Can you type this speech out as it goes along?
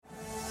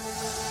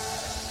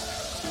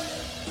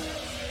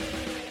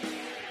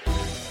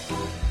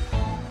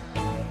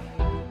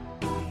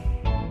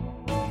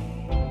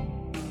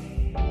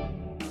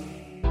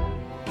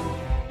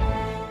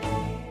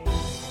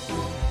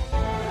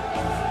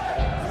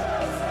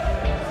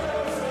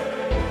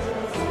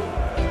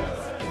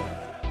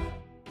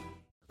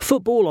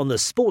Football on the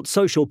Sports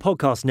Social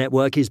Podcast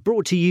Network is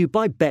brought to you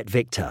by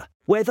BetVictor,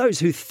 where those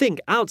who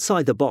think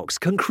outside the box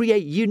can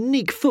create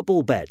unique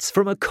football bets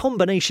from a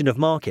combination of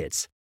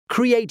markets.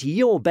 Create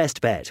your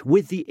best bet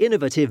with the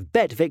innovative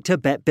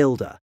BetVictor Bet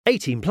Builder.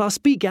 18 plus,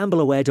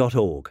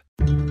 BeGambleAware.org.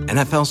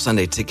 NFL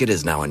Sunday Ticket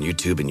is now on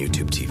YouTube and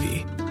YouTube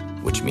TV,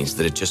 which means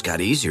that it just got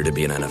easier to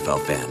be an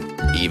NFL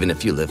fan, even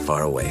if you live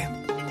far away.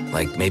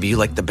 Like maybe you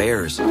like the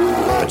Bears,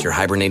 but you're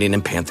hibernating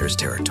in Panthers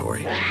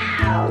territory.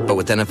 But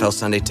with NFL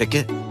Sunday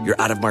Ticket, your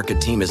out-of-market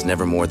team is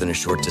never more than a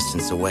short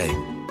distance away.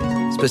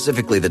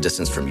 Specifically, the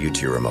distance from you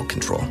to your remote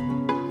control.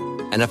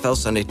 NFL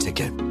Sunday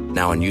Ticket,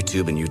 now on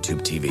YouTube and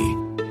YouTube TV.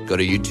 Go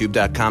to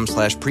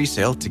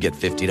youtube.com/presale to get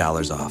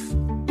 $50 off.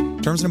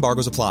 Terms and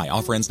embargoes apply.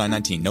 Offer ends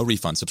 9/19. No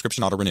refund.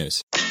 Subscription auto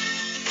renews.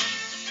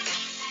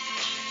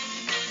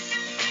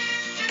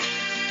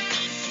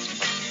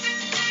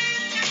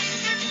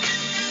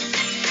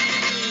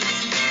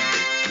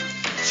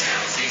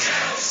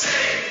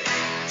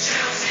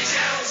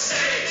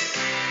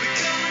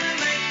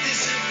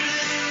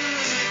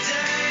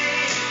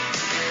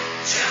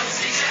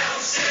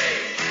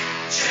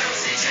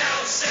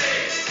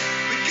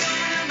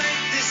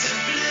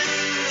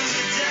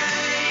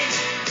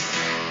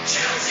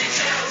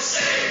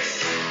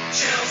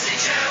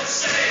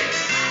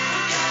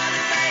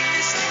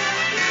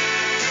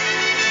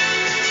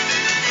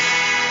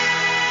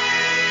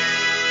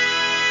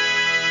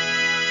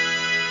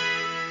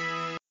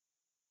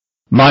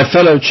 My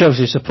fellow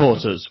Chelsea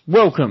supporters,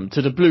 welcome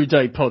to the Blue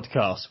Day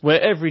podcast, where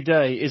every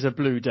day is a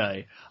blue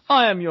day.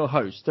 I am your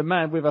host, the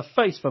man with a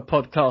face for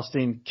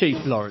podcasting,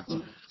 Keith Lawrence.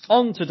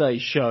 On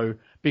today's show,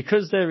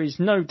 because there is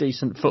no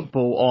decent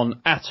football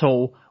on at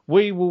all,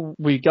 we will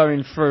be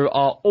going through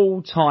our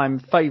all-time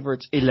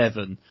favourite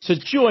 11. To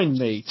join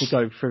me to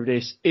go through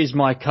this is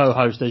my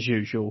co-host as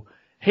usual.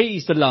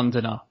 He's the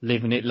Londoner,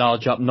 living it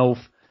large up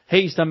north.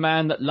 He's the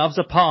man that loves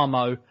a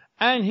Parmo.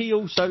 And he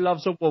also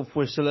loves a wolf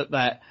whistle at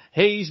that.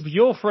 He's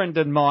your friend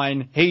and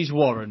mine. He's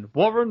Warren.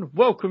 Warren,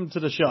 welcome to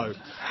the show.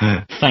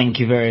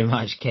 Thank you very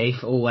much,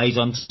 Keith. Always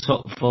on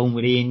top form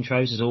with the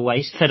intros, as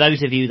always. For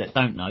those of you that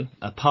don't know,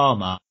 a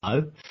Parmo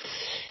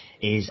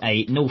is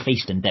a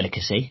northeastern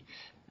delicacy.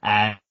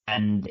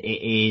 And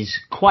it is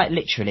quite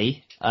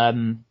literally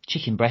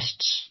chicken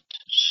breasts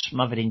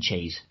smothered in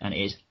cheese. And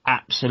it is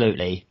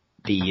absolutely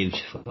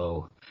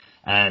beautiful.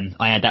 I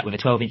had that with a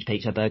 12-inch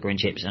pizza, burger and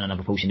chips, and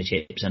another portion of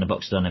chips and a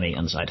box of doner meat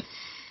on the side.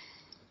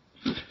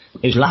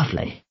 It was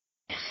lovely.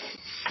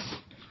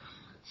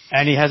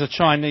 And he has a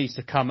Chinese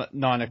to come at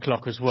 9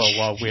 o'clock as well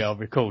while we are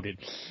recording.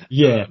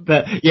 Yeah,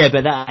 but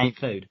that ain't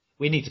food.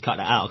 We need to cut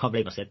that out. I can't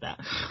believe I said that.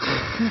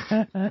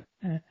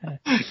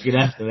 You're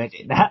gonna have to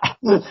edit that.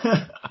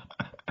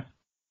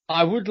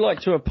 I would like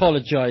to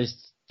apologise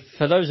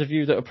for those of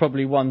you that are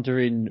probably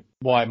wondering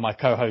why my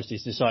co-host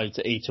has decided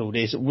to eat all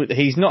this.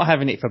 He's not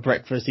having it for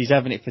breakfast, he's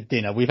having it for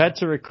dinner. We've had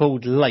to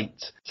record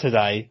late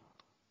today.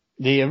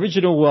 The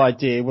original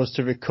idea was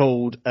to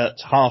record at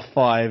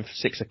 5:30,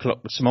 6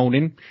 o'clock this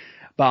morning.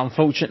 But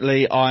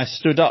unfortunately, I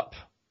stood up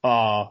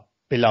our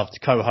beloved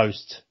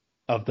co-host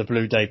of the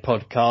Blue Day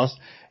podcast.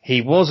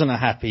 He wasn't a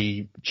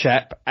happy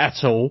chap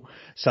at all.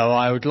 So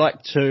I would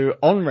like to,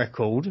 on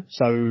record,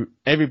 so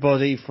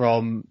everybody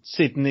from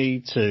Sydney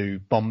to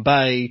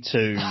Bombay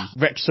to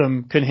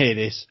Wrexham can hear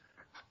this.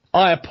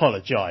 I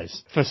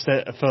apologise for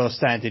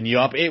standing you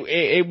up.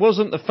 It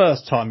wasn't the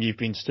first time you've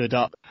been stood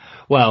up.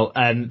 Well,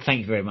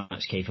 thank you very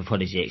much, Keith.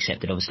 Apology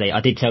accepted, obviously.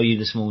 I did tell you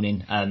this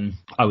morning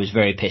I was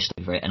very pissed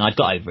over it, and I'd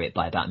got over it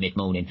by about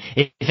mid-morning.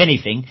 If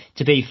anything,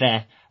 to be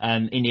fair,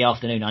 in the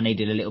afternoon I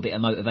needed a little bit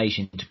of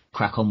motivation to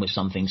crack on with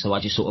something, so I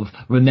just sort of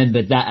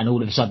remembered that, and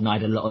all of a sudden I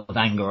had a lot of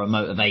anger and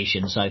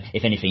motivation, so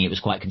if anything it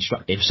was quite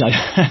constructive. So,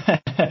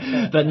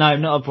 but no,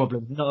 not a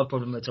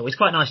problem at all. It's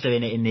quite nice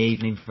doing it in the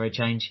evening for a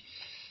change.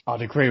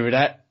 I'd agree with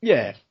that.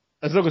 Yeah.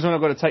 As long as I'm not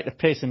going to take the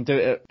piss and do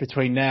it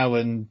between now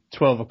and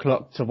 12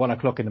 o'clock to 1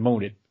 o'clock in the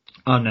morning.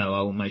 Oh no,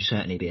 I will most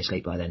certainly be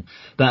asleep by then.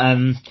 But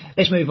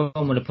let's move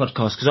on with the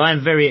podcast, because I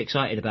am very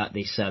excited about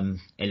this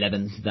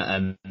 11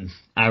 that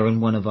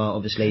Aaron, one of our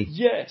obviously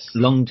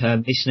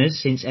long-term listeners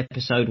since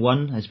episode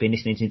 1, has been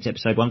listening since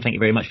episode 1. Thank you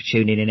very much for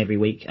tuning in every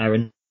week,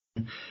 Aaron.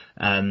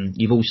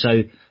 You've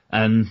also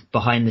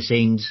behind the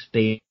scenes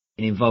been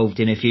involved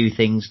in a few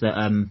things that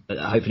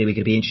hopefully we're going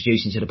to be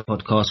introducing to the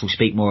podcast. We'll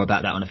speak more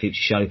about that on a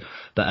future show,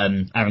 but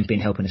Aaron's been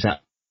helping us out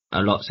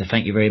a lot, so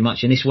thank you very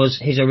much. And this was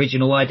his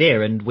original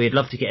idea, and we'd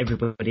love to get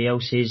everybody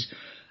else's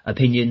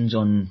opinions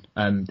on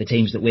the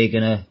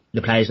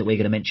players that we're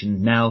going to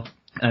mention now,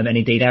 and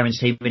indeed Aaron's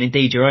team, and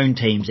indeed your own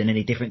teams, and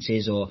any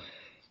differences or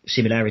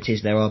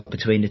similarities there are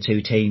between the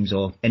two teams,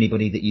 or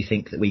anybody that you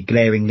think that we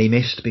glaringly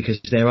missed, because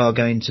there are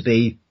going to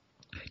be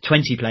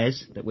 20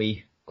 players that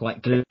we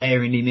quite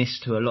glaringly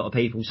missed to a lot of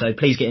people. So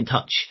please get in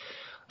touch.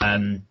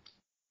 The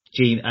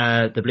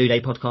Blue Day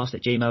Podcast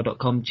at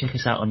gmail.com. Check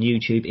us out on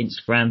YouTube,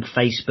 Instagram,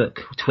 Facebook,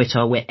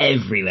 Twitter. We're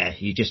everywhere.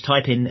 You just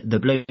type in the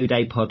Blue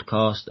Day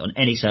Podcast on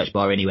any search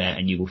bar anywhere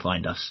and you will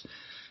find us.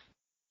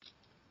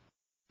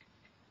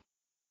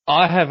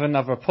 I have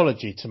another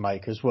apology to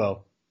make as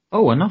well.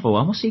 Oh, another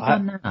one. What's he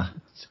done now?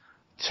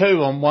 2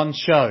 on one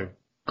show.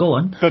 Go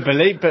on. But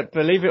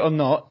believe it or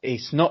not,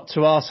 it's not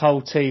to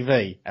Arsehole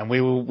TV, and we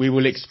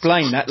will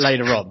explain that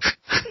later on.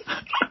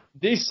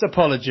 This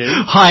apology...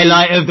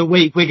 Highlight of the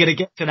week. We're going to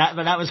get to that,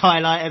 but that was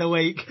highlight of the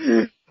week.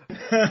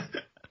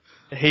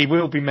 He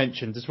will be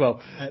mentioned as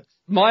well.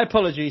 My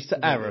apologies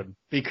to Aaron,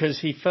 because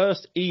he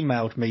first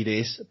emailed me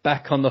this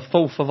back on the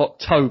 4th of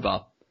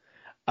October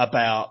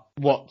about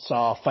what's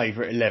our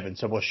favourite 11.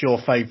 So what's your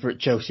favourite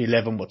Chelsea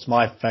 11? What's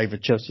my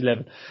favourite Chelsea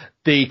 11?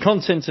 The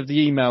content of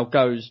the email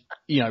goes,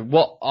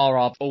 what are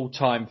our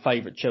all-time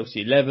favourite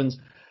Chelsea 11s,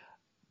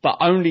 but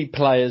only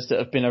players that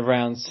have been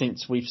around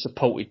since we've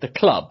supported the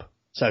club.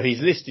 So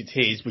he's listed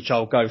his, which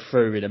I'll go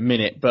through in a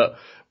minute. But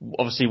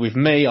obviously with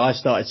me, I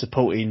started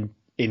supporting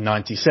in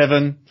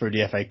 97 through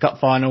the FA Cup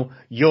final.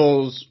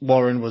 Yours,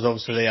 Warren, was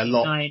obviously a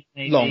lot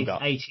longer.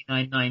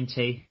 89,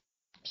 90.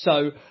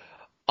 So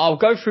I'll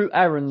go through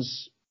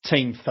Aaron's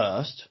team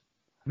first,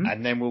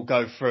 and then we'll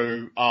go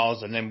through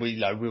ours, and then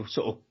we'll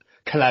sort of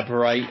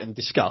collaborate and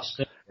discuss.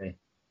 Okay.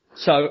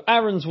 So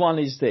Aaron's one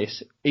is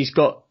this. He's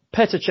got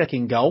Petr Cech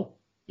in goal.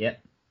 Yeah.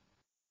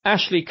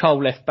 Ashley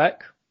Cole left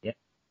back. Yeah.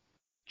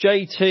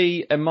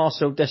 JT and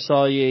Marcel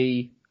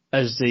Desailly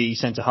as the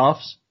centre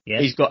halves. Yeah.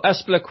 He's got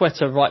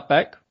Azpilicueta right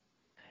back.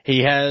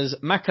 He has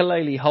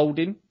Makelele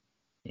holding.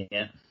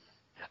 Yeah.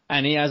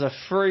 And he has a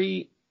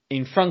 3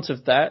 in front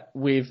of that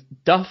with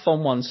Duff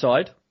on one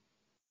side.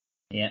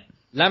 Yeah.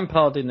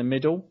 Lampard in the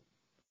middle.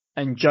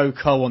 And Joe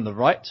Cole on the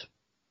right.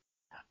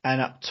 And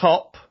up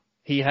top,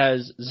 he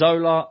has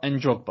Zola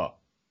and Drogba.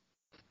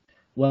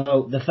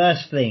 Well, the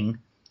first thing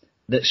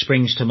that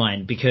springs to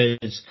mind,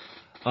 because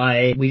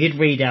we did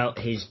read out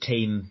his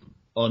team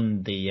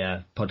on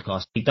the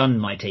podcast. He'd done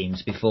my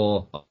teams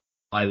before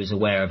I was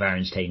aware of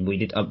Aaron's team. We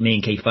did. Me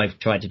and Keith both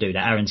tried to do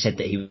that. Aaron said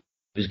that he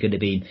was going to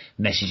be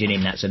messaging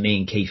in that. So me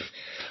and Keith,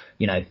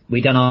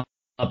 we done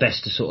our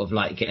best to sort of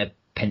like get it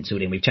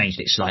penciled in. We've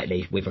changed it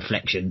slightly with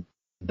reflection.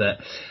 But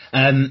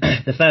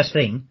the first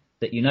thing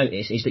that you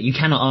notice is that you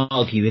cannot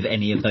argue with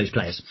any of those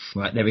players,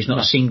 right? There is not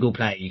a single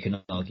player you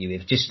can argue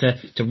with. Just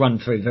to run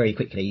through very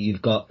quickly,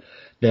 you've got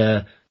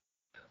the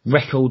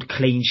record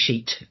clean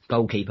sheet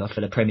goalkeeper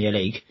for the Premier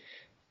League,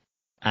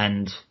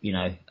 and,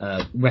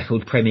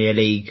 record Premier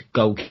League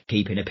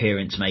goalkeeping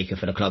appearance maker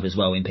for the club as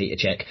well in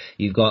Petr Cech.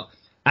 You've got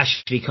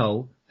Ashley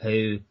Cole,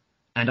 who,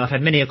 and I've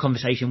had many a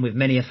conversation with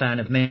many a fan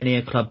of many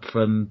a club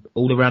from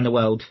all around the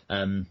world,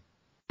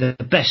 the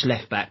best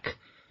left back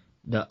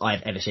that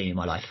I've ever seen in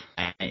my life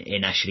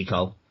in Ashley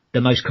Cole.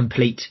 The most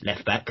complete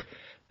left back.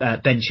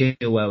 Ben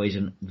Chilwell is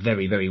a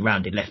very, very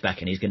rounded left back,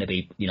 and he's going to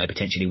be,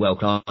 potentially world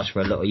class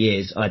for a lot of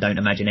years. I don't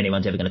imagine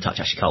anyone's ever going to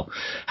touch Ashley Cole.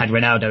 Had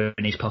Ronaldo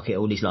in his pocket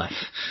all his life,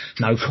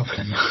 no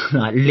problem.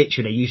 Like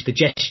literally used to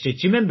gesture. Do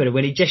you remember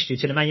when he gestured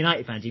to the Man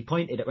United fans? He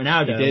pointed at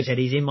Ronaldo and said,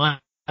 "He's in my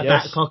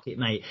back pocket,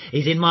 mate.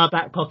 He's in my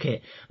back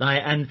pocket."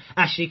 Like, and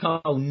Ashley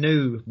Cole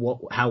knew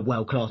how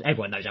world class.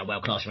 Everyone knows how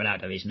world class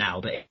Ronaldo is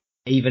now, but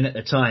even at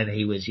the time,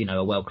 he was,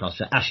 a world class.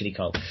 So Ashley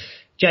Cole,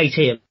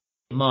 JT.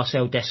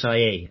 Marcel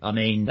Desailly, I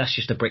mean, that's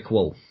just a brick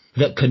wall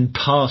that can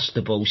pass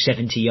the ball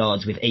 70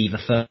 yards with either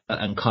foot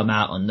and come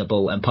out on the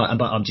ball.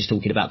 But I'm just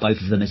talking about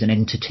both of them as an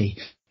entity.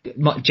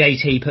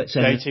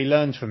 JT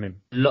learned from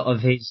him. A lot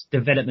of his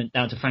development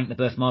down to Frank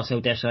Leboeuf,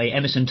 Marcel Desailly.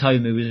 Emerson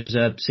Tomu was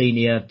a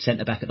senior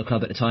centre-back at the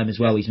club at the time as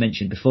well, he's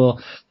mentioned before.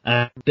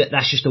 But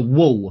that's just a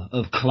wall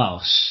of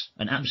class,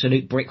 an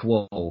absolute brick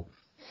wall.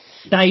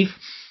 Dave,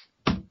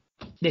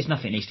 there's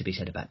nothing needs to be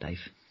said about Dave.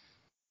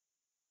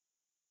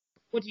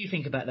 What do you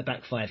think about the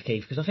back five,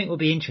 Keith? Because I think what would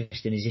be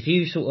interesting is if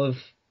you sort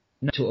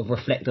of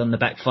reflect on the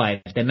back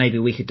five, then maybe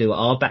we could do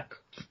our back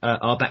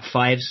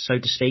fives, so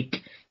to speak.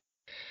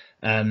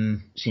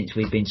 Since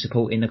we've been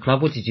supporting the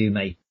club, what did you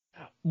make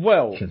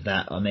of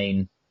that? I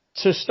mean,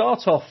 to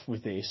start off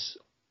with this,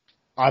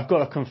 I've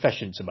got a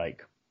confession to make.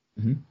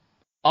 Mm-hmm.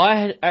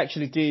 I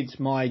actually did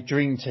my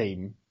dream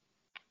team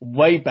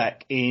way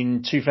back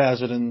in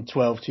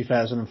 2012,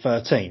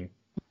 2013.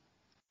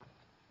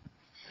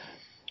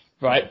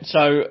 Right,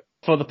 so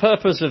for the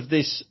purpose of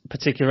this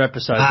particular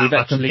episode, we've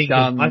actually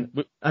done...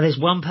 there's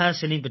one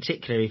person in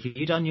particular, if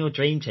you've done your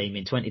dream team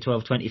in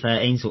 2012,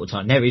 2013 sort of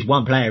time, there is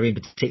one player in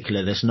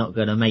particular that's not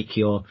going to make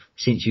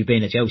since you've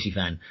been a Chelsea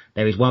fan,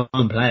 there is one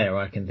player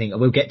I can think,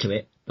 we'll get to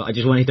it, but I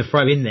just wanted to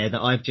throw in there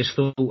that I've just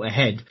thought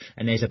ahead,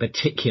 and there's a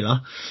particular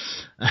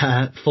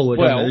forward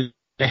on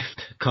the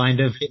left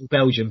kind of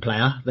Belgian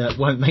player that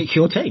won't make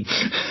your team.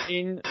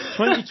 In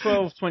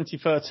 2012,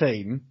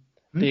 2013,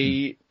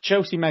 the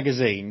Chelsea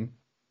magazine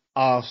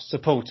asked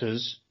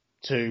supporters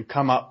to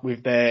come up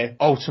with their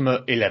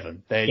ultimate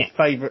 11, their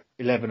favourite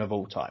 11 of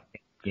all time.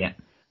 Yeah.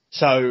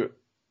 So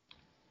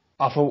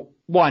I thought,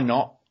 why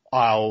not?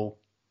 I'll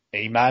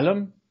email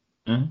them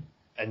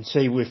and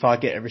see if I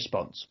get a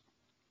response.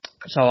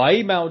 So I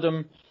emailed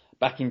them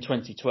back in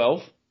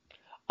 2012.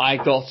 I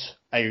got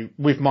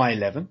with my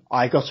 11,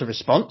 I got a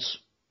response.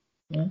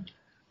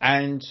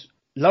 And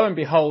lo and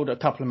behold, a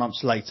couple of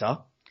months later,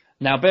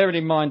 Now, bearing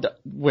in mind that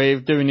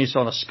we're doing this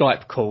on a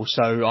Skype call,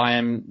 so I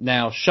am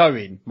now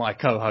showing my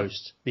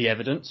co-host the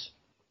evidence.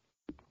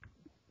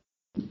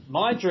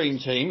 My dream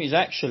team is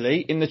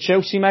actually in the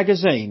Chelsea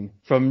magazine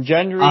from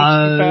January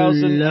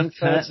 2013. Look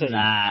at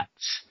that.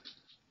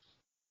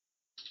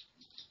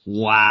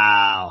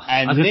 Wow.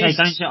 And I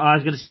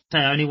was going to say,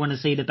 I only want to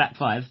see the back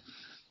five.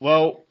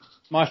 Well,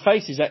 my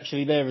face is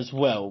actually there as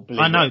well.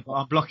 I know, but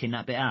I'm blocking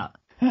that bit out.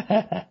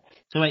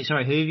 So wait,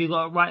 sorry, who have you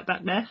got right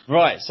back there?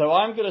 Right, so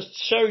I'm going to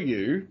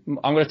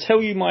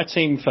tell you my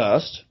team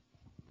first,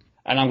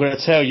 and I'm going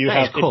to tell you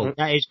That is cool.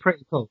 That is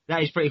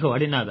pretty cool. I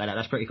didn't know about that.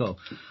 That's pretty cool.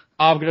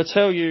 I'm going to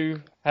tell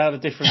you how the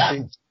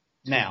difference is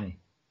now.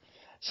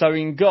 So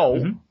in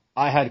goal,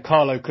 I had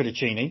Carlo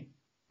Cudicini.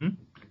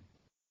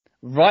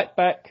 Right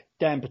back,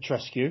 Dan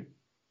Petrescu.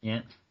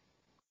 Yeah.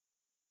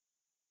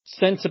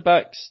 Centre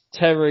backs,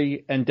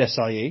 Terry and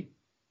Desailly.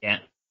 Yeah.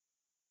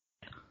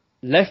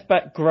 Left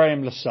back,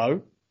 Graham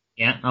Lasso.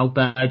 Yeah, old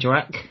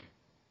Bergerac.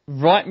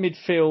 Right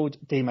midfield,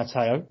 Di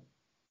Matteo.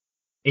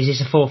 Is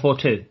this a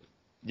 4-4-2?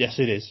 Yes,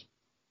 it is.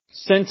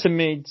 Centre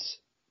mids,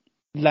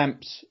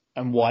 Lamps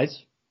and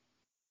Wise.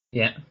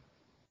 Yeah.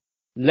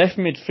 Left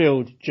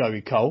midfield,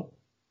 Joey Cole.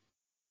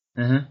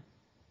 And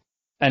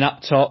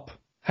up top,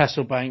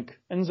 Hasselbank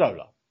and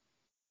Zola.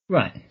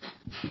 Right.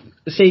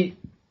 See,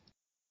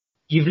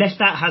 you've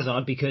left out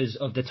Hazard because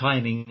of the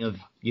timing of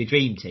your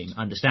dream team,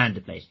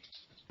 understandably.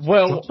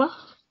 Well,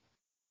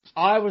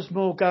 I was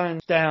more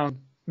going down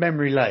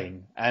memory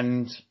lane,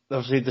 and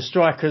obviously the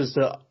strikers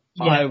that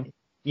I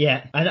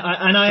understand.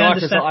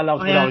 That I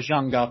loved when I was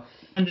younger.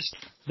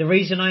 The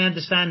reason I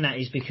understand that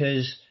is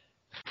because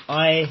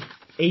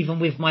even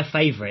with my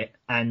favourite,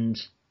 do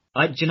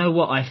you know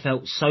what? I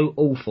felt so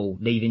awful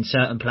leaving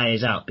certain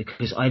players out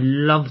because I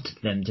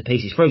loved them to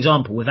pieces. For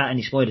example, without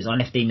any spoilers, I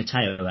left Di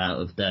Matteo out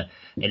of the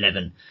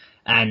 11,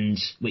 and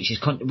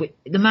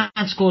the man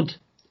scored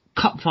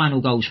cup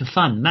final goals for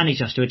fun,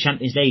 managed us to a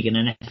Champions League and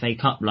an FA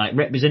Cup, like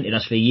represented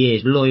us for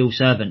years, loyal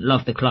servant,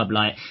 loved the club,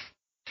 like,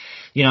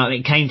 you know,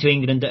 it came to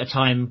England at a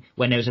time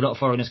when there was a lot of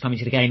foreigners coming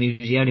to the game. He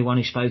was the only one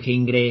who spoke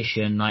English,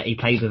 and like he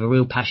played with a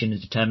real passion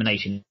and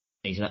determination.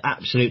 He's an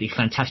absolutely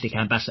fantastic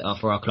ambassador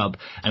for our club,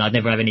 and I'd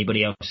never have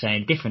anybody else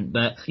saying different.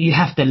 But you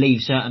have to leave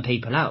certain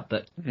people out.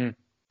 But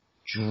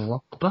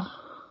Drogba,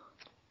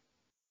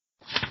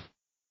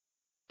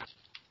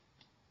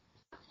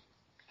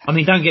 I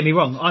mean, don't get me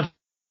wrong, I've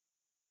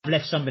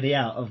left somebody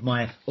out of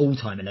my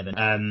all-time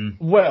 11.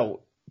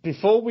 Well,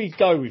 before we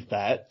go with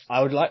that,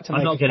 I would like to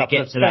make a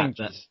couple of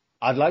changes.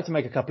 I'd like to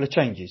make a couple of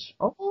changes.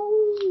 Oh.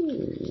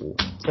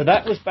 So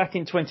that was back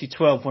in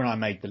 2012 when I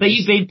made the list. But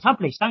you've been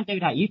published. Don't do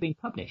that. You've been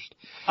published.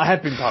 I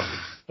have been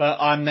published, but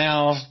I'm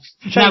now...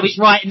 Now he's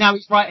writing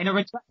a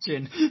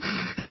retraction.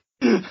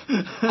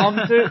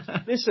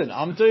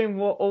 I'm doing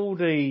what all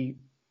the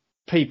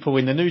people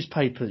in the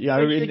newspaper, in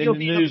the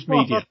news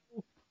media...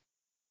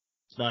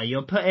 So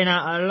you're putting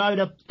out a load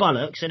of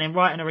bollocks and then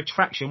writing a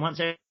retraction once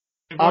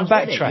everyone's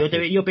I'm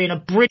backtracking. You're being a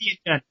brilliant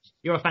journalist.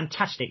 You're a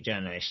fantastic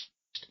journalist.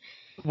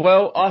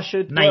 Well, I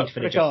should work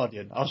for the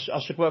Guardian. I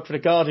should work for the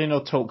Guardian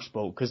or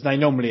TalkSport because they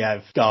normally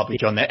have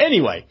garbage on there.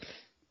 Anyway,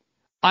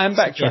 I am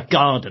backtracking.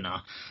 Gardener.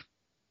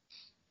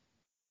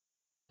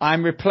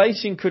 I'm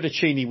replacing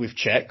Cudicini with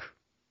Cech.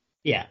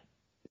 Yeah.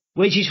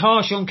 Which is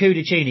harsh on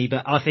Cudicini,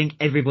 but I think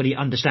everybody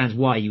understands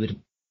why you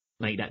would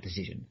make that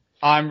decision.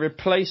 I'm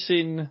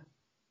replacing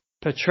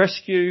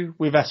Petrescu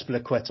with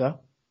Azpilicueta.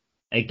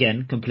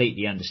 Again,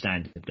 completely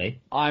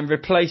understandably. I'm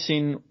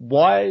replacing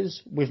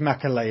Wise with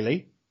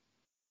Makelele.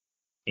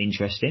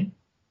 Interesting.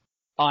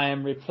 I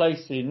am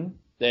replacing...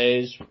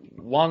 There's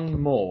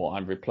one more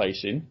I'm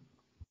replacing.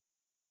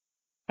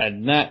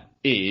 And that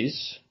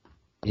is...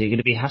 Is it going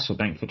to be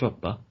Hasselbank for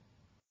Drogba?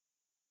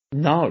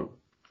 No.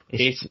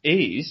 It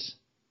is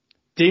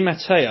Di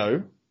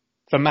Matteo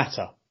for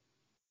Mata.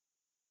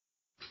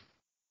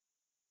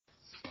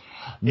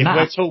 If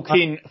we're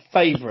talking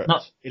favourite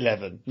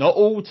 11, not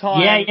all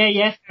time.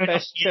 Yeah.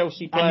 Best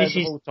Chelsea players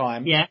of all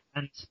time. Yeah,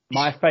 and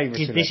my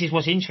favourite. This is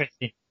what's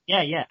interesting.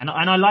 Yeah, and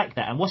I like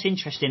that. And what's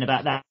interesting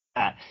about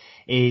that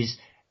is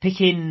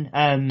picking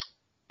Juan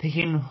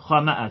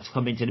Mata to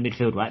come into the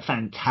midfield. Right,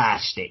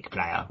 fantastic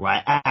player.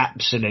 Right,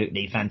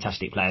 absolutely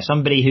fantastic player.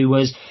 Somebody who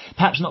was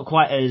perhaps not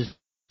quite as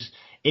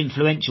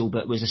influential,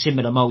 but was a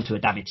similar mould to a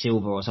David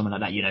Silva or someone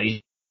like that. You know,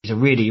 he's a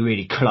really,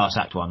 really class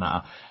act, Juan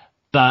Mata.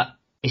 But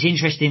it's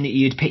interesting that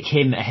you'd pick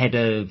him ahead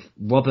of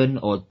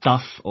Robben or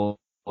Duff or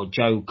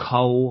Joe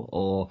Cole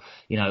or,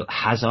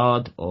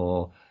 Hazard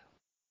or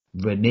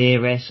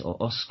Ramirez or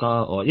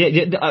Oscar or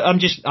I'm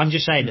just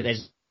saying that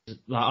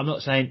I'm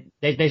not saying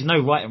there's no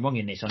right and wrong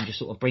in this. I'm just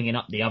sort of bringing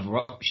up the other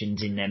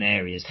options in them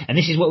areas. And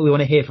this is what we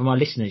want to hear from our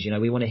listeners.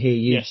 We want to hear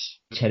you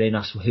telling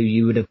us who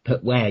you would have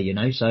put where,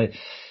 So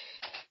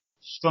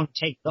strong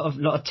take,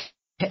 lot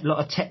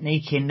of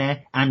technique in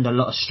there and a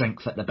lot of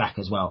strength at the back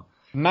as well.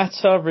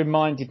 Mata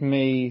reminded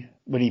me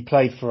when he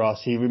played for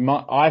us.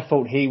 I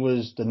thought he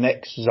was the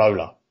next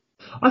Zola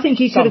I think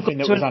he could have something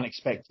that was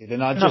unexpected,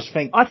 and I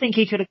think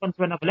he could have gone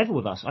to another level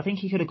with us.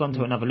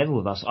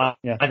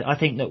 I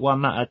think that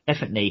Juan Mata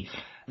definitely,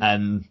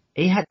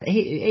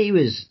 he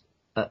was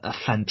a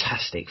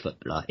fantastic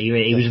footballer. He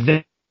was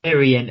very,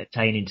 very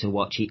entertaining to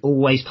watch. He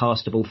always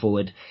passed the ball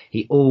forward.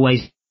 He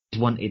always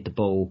wanted the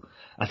ball.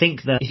 I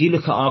think that if you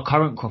look at our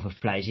current crop of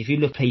players, if you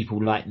look at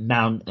people like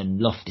Mount and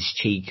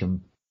Loftus-Cheek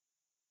and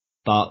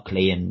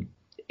Barkley and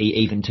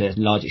even to a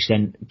large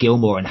extent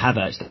Gilmore and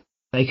Havertz,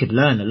 they could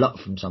learn a lot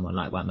from someone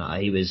like Juan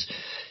Mata. He was,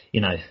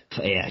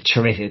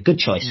 terrific. Good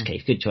choice,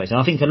 Keith. Good choice. And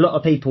I think a lot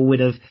of people would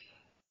have.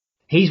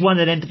 He's one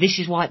of them.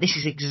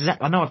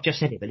 I know I've just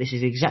said it, but this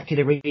is exactly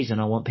the reason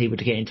I want people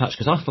to get in touch,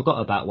 because I forgot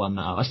about Juan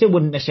Mata. I still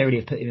wouldn't necessarily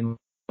have put him in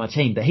my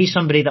team, but he's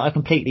somebody that I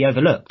completely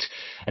overlooked.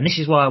 And this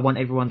is why I want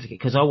everyone to get,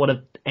 because I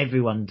want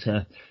everyone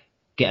to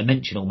get a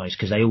mention almost,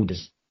 because they all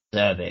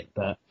deserve it.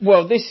 But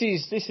well, this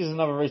is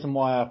another reason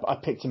why I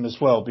picked him as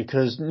well,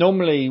 because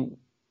normally,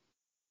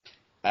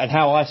 and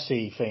how I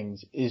see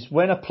things is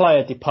when a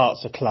player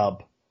departs a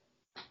club,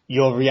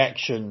 your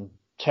reaction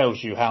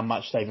tells you how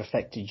much they've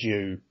affected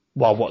you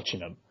while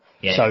watching them.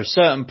 Yeah. So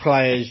certain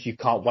players, you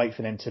can't wait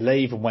for them to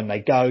leave, and when they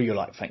go, you're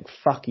like, thank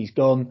fuck he's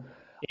gone.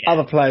 Yeah.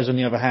 Other players, on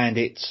the other hand,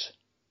 it's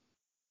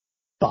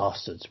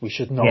bastards. We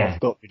should not have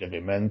got rid of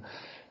him. And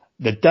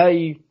the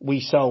day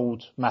we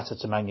sold Mata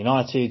to Man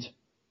United,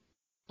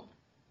 I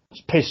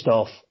was pissed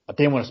off. I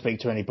didn't want to speak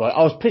to anybody.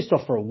 I was pissed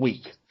off for a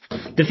week.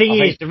 The thing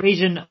is, the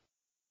reason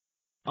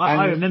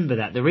I remember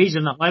that, the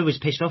reason that I was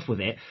pissed off with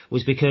it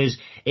was because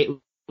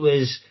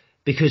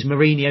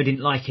Mourinho didn't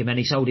like him and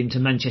he sold him to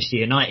Manchester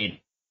United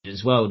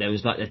as well. There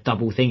was like a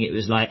double thing. It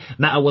was like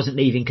Mata wasn't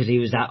leaving because he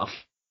was out of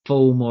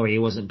form or he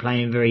wasn't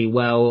playing very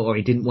well or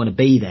he didn't want to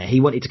be there.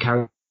 He wanted to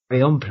carry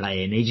on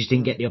playing. He just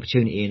didn't get the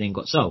opportunity and then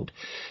got sold.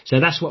 So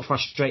that's what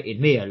frustrated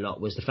me a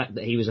lot, was the fact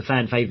that he was a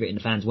fan favourite and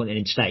the fans wanted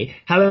him to stay.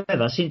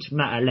 However, since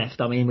Mata left,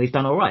 I mean, we've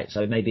done all right.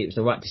 So maybe it was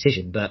the right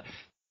decision, but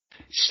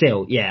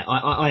still,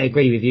 I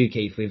agree with you,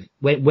 Keith.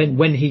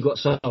 When he got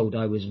sold,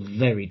 I was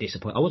very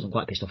disappointed. I wasn't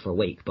quite pissed off for a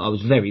week, but I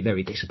was very,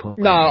 very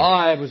disappointed. No,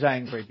 I was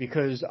angry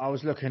because I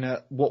was looking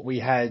at what we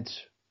had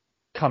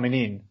coming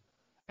in,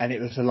 and it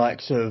was the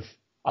likes of,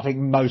 I think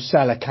Mo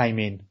Salah came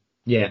in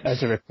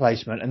as a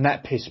replacement, and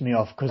that pissed me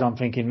off because I'm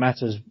thinking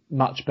Mata's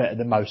much better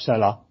than Mo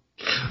Salah.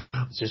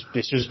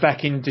 This was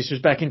back in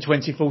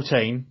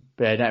 2014.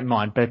 Bear that in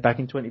mind. Back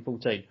in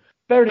 2014.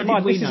 Bear in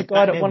mind, this is a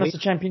guy that won us the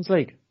Champions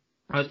League.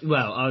 He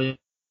was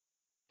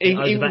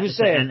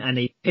there, and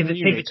he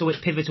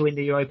pivotal in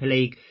the Europa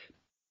League,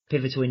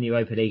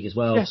 as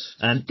well. Yes.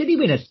 Did he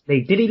win a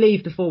league? Did he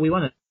leave before we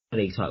won a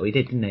league title? He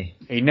did, didn't he?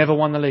 He never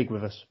won the league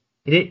with us.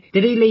 Did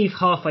he leave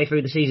halfway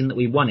through the season that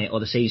we won it, or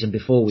the season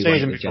before we won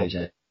it with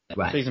Jose?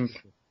 Right. Season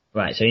before.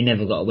 Right. So he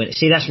never got a win.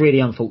 See, that's really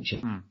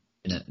unfortunate.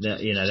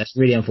 That's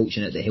really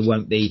unfortunate that he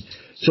won't be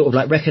sort of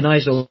like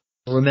recognised or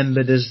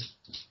remembered as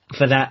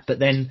for that. But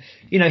then,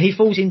 he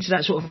falls into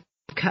that sort of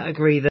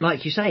category that,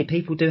 like you say,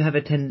 people do have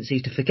a tendency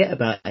to forget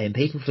about him.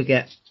 People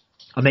forget.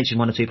 I mentioned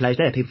one or two players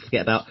there. People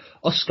forget about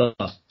Oscar,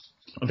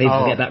 and people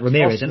forget about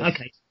Ramirez.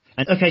 Oscar.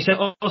 And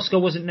so Oscar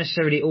wasn't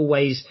necessarily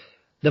always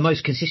the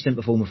most consistent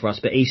performer for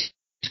us, but he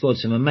scored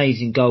some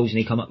amazing goals and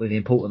he come up with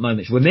important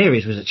moments.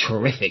 Ramirez was a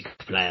terrific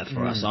player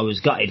for us. I was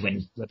gutted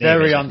when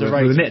very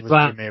underrated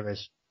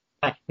Ramirez.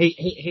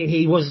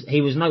 He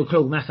was no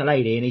Claude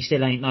Makélélé, and he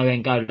still ain't no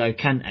N'Golo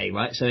Kante,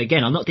 right? So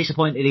again, I'm not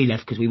disappointed he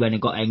left because we went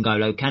and got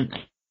N'Golo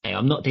Kante.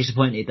 I'm not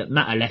disappointed that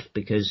Mata left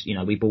because,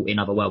 we brought in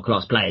other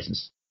world-class players and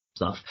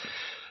stuff.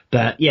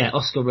 But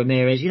Oscar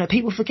Ramirez,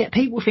 people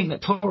think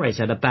that Torres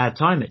had a bad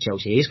time at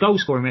Chelsea. His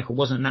goal-scoring record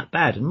wasn't that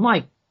bad. And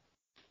my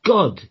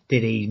God,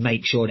 did he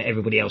make sure that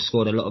everybody else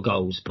scored a lot of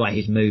goals by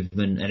his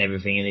movement and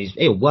everything. And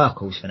he'll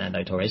workhorse,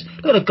 Fernando Torres.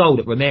 Look at the goal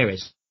that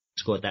Ramirez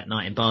scored that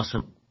night in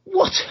Barcelona.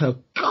 What a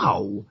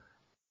goal!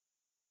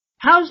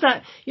 How's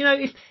that?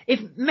 If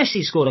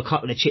Messi scored a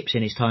couple of chips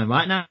in his time,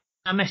 right now,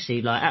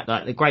 Messi, like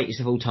the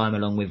greatest of all time,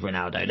 along with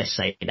Ronaldo. Let's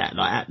say that,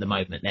 like at the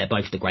moment, they're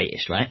both the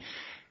greatest, right?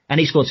 And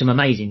he scored some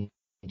amazing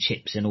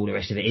chips and all the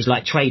rest of it. He's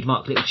like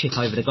trademark little chip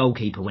over the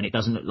goalkeeper when it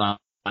doesn't look like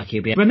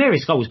he'll be.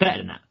 Ramirez's goal was better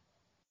than that.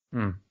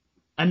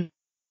 And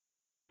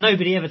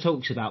nobody ever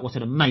talks about what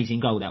an amazing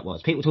goal that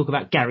was. People talk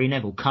about Gary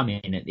Neville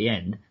coming in at the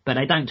end, but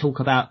they don't talk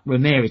about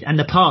Ramirez and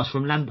the pass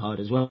from Lampard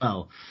as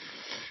well.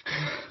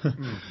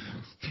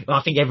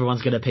 I think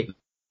everyone's going to pick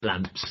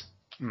Lamps.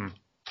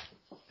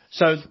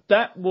 So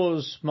that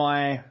was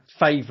my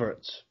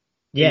favourite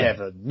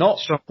 11, not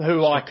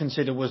who I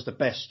consider was the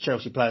best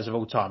Chelsea players of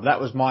all time.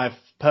 That was my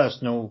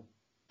personal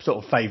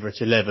sort of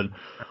favourite 11.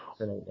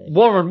 Absolutely.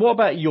 Warren, what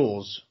about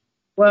yours?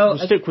 Well,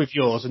 we'll stick with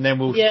yours, and then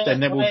we'll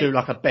do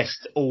like a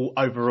best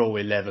overall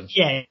 11.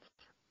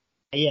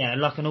 Yeah,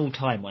 like an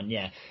all-time one.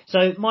 Yeah.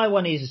 So my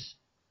one is,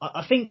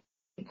 I think,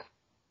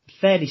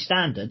 fairly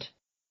standard.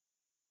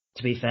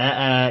 To be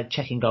fair,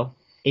 checking goal,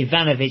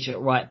 Ivanovic at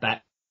right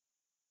back.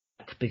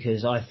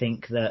 Because I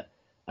think that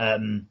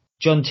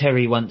John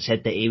Terry once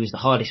said that he was the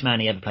hardest man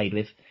he ever played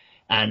with,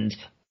 and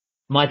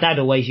my dad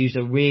always used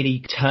a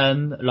really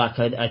term, like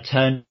a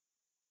term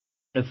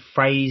of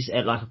phrase,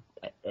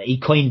 he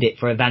coined it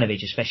for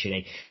Ivanovic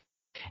especially.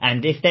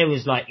 And if there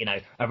was like,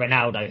 a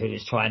Ronaldo who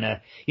was trying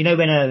to,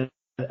 when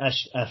a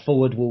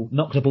forward will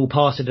knock the ball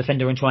past a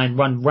defender and try and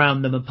run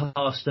round them and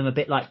past them, a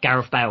bit like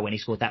Gareth Bale when he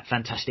scored that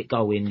fantastic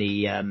goal in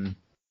the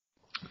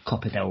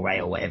Copa del Rey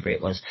or whatever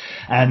it was.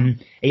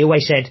 He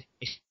always said,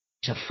 it's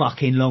a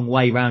fucking long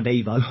way round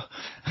Evo.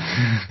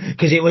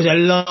 Because it was a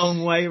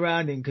long way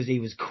round him, because he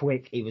was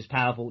quick, he was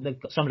powerful.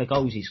 Some of the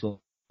goals he scored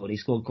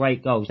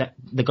great goals.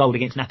 The goal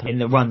against Napoli in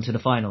the run to the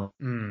final.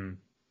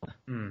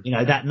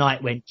 That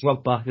night when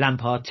Drogba,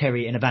 Lampard,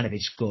 Terry and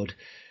Ivanovic scored,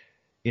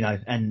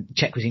 and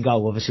Cech was in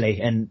goal,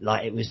 obviously, and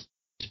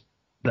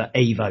but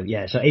Evo,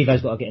 yeah. So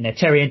Evo's got to get in there.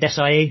 Terry and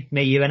Desailly,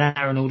 me, you and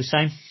Aaron all the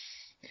same.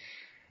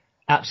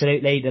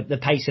 Absolutely, the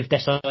pace of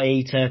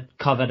Desailly to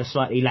cover the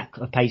slightly lack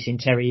of pace in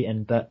Terry,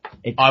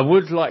 I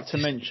would like to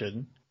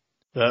mention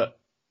that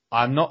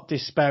I'm not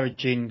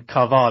disparaging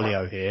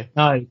Carvalho here.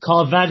 No,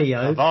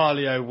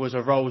 Carvalho was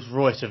a Rolls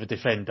Royce of a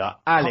defender.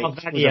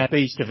 Alex was a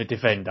beast of a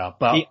defender.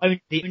 But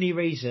the only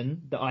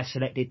reason that I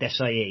selected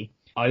Desailly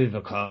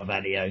over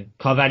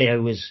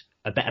Carvalho was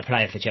a better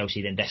player for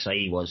Chelsea than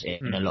Desailly was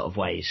in a lot of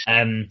ways.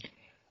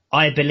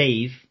 I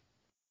believe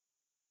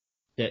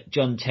that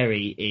John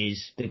Terry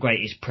is the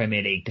greatest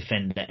Premier League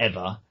defender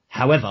ever.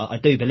 However, I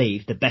do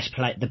believe the best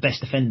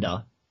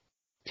defender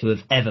to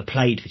have ever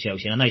played for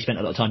Chelsea, and I know he spent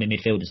a lot of time in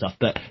midfield and stuff,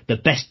 but the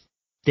best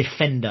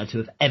defender to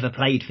have ever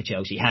played for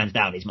Chelsea, hands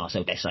down, is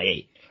Marcel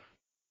Desailly.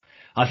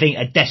 I think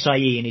a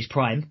Desailly in his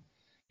prime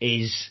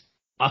is,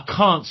 I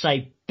can't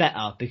say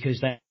better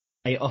because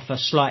they offer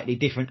slightly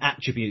different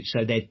attributes,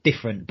 so they're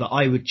different, but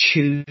I would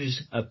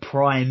choose a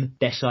prime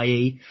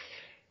Desailly.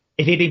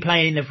 If he'd been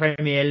playing in the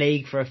Premier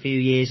League for a few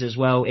years as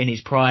well in his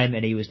prime,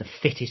 and he was the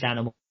fittest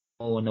animal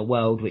in the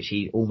world, which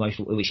he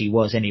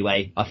was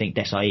anyway, I think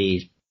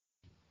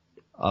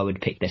I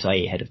would pick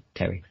Desailly ahead of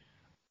Terry.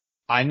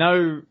 I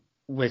know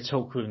we're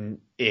talking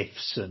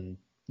ifs and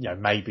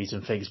maybes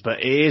and things, but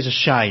it is a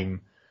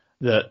shame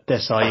that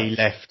Desailly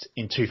left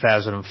in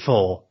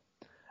 2004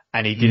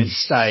 and he didn't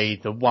stay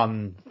the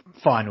one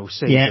final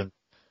season.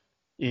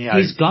 Yeah.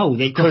 His goal,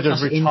 they could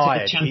have retired. Into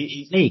the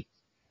Champions League.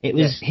 It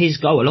was his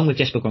goal, along with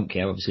Jesper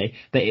Grønkjær, obviously,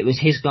 but it was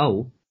his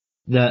goal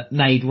that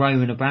made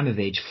Roman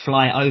Abramovich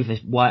fly over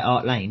White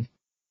Hart Lane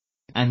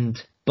and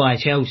buy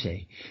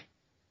Chelsea.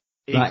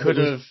 He could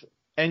have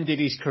ended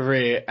his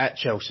career at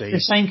Chelsea. The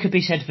same could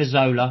be said for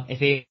Zola if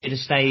he had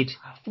stayed.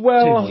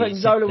 Well, I think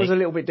Zola was a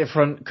little bit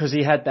different because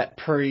he had that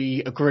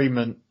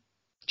pre-agreement.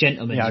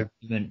 Gentleman's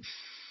agreement.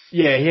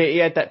 Yeah, he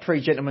had that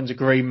pre-gentleman's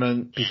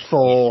agreement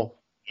before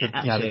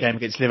the game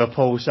against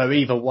Liverpool. So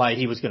either way,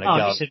 he was going to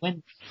go.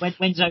 Listen,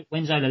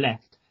 when Zola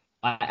left,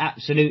 I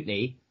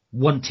absolutely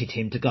wanted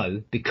him to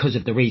go because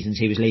of the reasons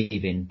he was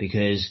leaving,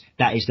 because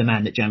that is the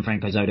man that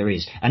Gianfranco Zola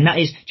is. And that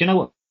is, do you know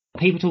what?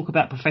 People talk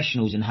about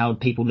professionals and how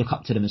people look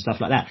up to them and stuff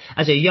like that.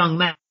 As a young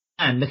man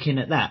looking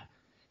at that,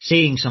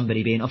 seeing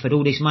somebody being offered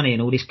all this money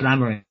and all this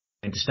glamour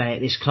to stay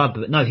at this club,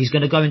 but no, he's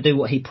going to go and do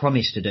what he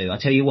promised to do. I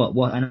tell you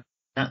what an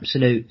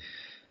absolute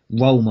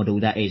role model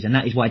that is. And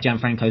that is why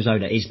Gianfranco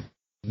Zola is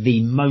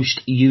the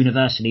most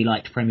universally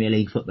liked Premier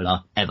League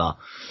footballer ever.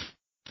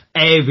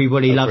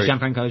 Everybody loves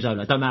Gianfranco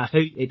Zola. Don't matter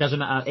who, it doesn't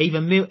matter. Do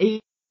you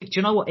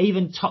know what?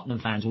 Even Tottenham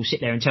fans will sit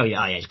there and tell you,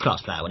 oh yeah, he's a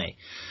class player, isn't he?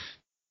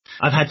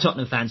 I've had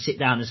Tottenham fans sit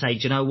down and say, do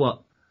you know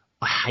what?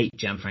 I hate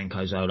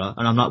Gianfranco Zola.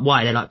 And I'm like,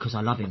 why? They're like, because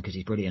I love him, because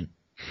he's brilliant.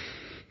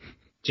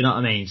 Do you know what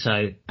I mean?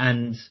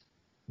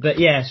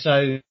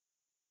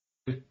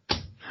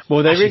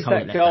 Well, there is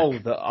that goal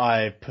that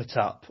I put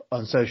up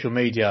on social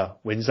media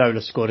when Zola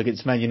scored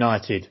against Man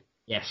United.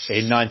 Yes.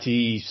 In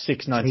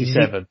 96,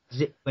 97.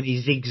 When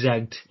he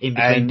zigzagged in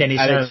between Dennis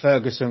and Alex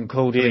Ferguson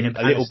called him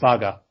a little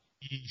bugger.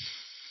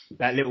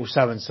 That little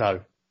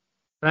so-and-so.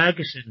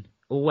 Ferguson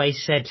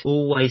always said,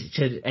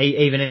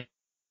 even in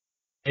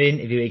an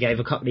interview he gave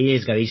a couple of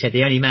years ago, he said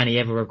the only man he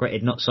ever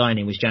regretted not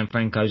signing was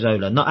Gianfranco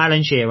Zola. Not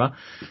Alan Shearer,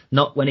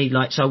 not when he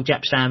sold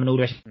Jaap Stam and all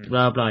the rest,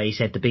 blah, blah. He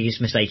said the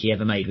biggest mistake he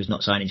ever made was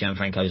not signing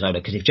Gianfranco Zola,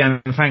 because if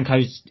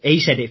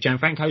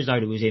Gianfranco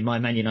Zola was in my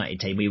Man United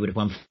team, we would have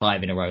won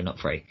 5 in a row, not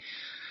 3.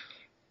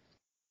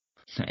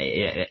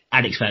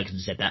 Alex Ferguson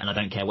said that, and I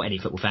don't care what any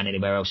football fan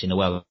anywhere else in the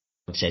world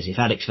says. If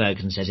Alex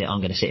Ferguson says it, I'm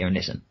going to sit here and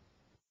listen.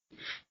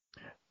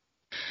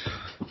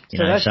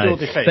 That's your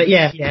defence. But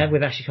yeah,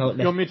 with Ashley Cole.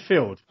 Your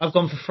midfield. I've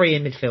gone for 3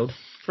 in midfield.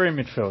 3 in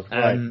midfield,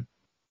 right.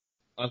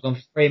 I've gone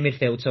for 3 in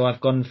midfield, so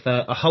I've gone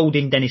for a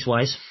holding Dennis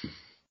Wise.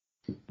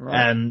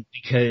 Right.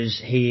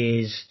 Because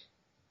he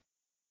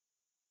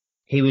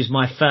was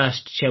my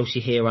first Chelsea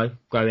hero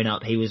growing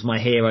up. He was my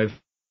hero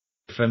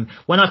from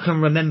when I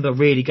can remember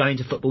really going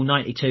to football,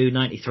 92,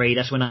 93.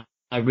 That's when I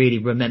really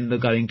remember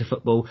going to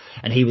football,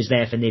 and he was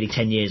there for nearly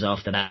 10 years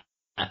after that.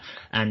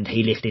 And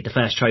he lifted the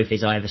first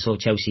trophies I ever saw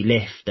Chelsea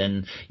lift,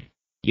 and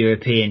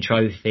European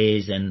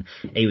trophies, and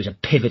he was a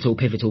pivotal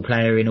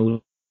player in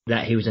all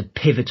that. He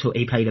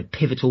played a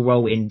pivotal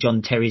role in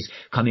John Terry's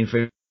coming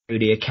through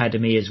the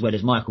academy, as well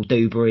as Michael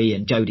Dewberry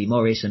and Jody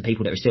Morris and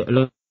people that are still a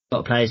lot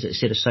of players that are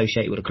still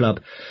associated with the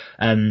club.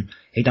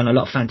 He'd done a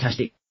lot of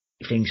fantastic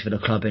things for the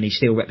club, and he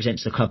still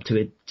represents the club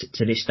to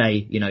this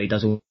day. You know, he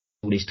does all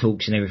his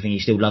talks and everything. He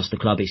still loves the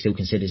club. He still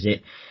considers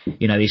it,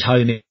 you know, his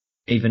home,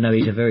 even though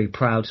he's a very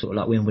proud sort of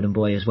like Wimbledon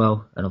boy as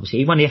well. And obviously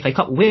he won the FA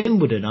Cup with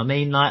Wimbledon. I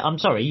mean, like, I'm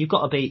sorry, you've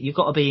got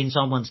to be in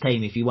someone's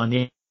team if you won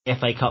the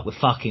FA Cup with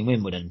fucking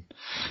Wimbledon.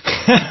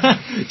 Do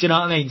you know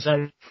what I mean?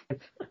 So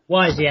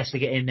Wisely has to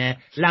get in there.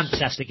 Lamps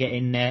has to get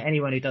in there.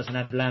 Anyone who doesn't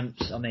have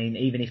Lamps, I mean,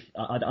 even if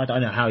I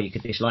don't know how you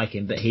could dislike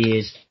him, but he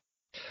is.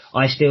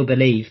 I still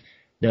believe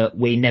that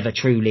we never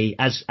truly,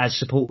 as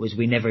supporters,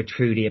 we never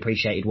truly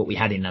appreciated what we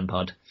had in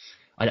Lampard.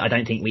 I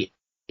don't think we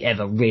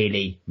ever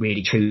really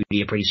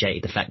truly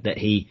appreciated the fact that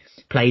he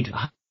played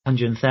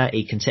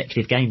 130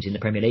 consecutive games in the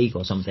Premier League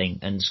or something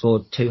and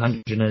scored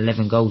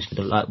 211 goals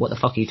for like, what the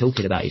fuck are you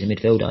talking about? He's a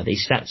midfielder.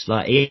 These stats,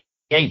 like, he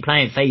ain't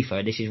playing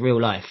FIFA. This is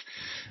real life.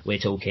 We're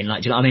talking,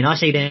 like, do you know what I mean? I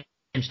see them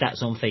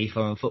stats on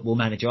FIFA and Football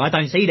Manager. I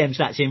don't see them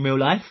stats in real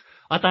life.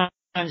 I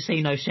don't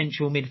see no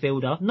central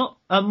midfielder, not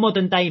a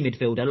modern day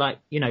midfielder, like,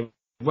 you know,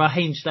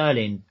 Raheem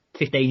Sterling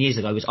 15 years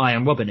ago was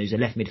Ian Robben, who's a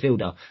left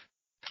midfielder.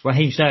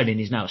 Raheem Sterling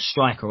is now a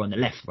striker on the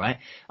left, right?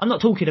 I'm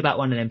not talking about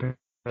one of them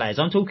players.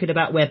 I'm talking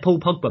about where Paul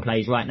Pogba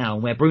plays right now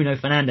and where Bruno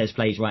Fernandes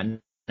plays right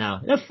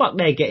now. The fuck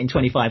they're getting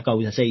 25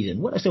 goals a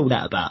season. What's all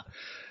that about?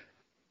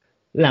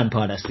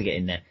 Lampard has to get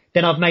in there.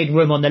 Then I've made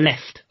room on the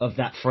left of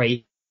that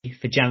three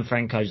for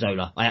Gianfranco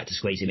Zola. I had to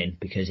squeeze him in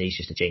because he's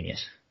just a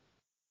genius.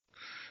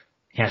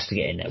 He has to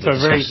get in there.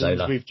 For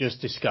reasons we've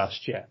just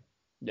discussed, yeah.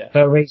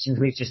 For reasons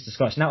we've just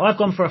discussed. Now, I've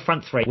gone for a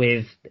front three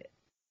with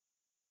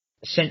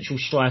central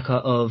striker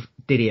of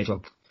Didier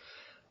Drogba.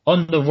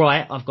 On the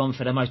right, I've gone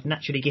for the most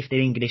naturally gifted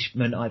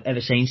Englishman I've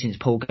ever seen since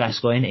Paul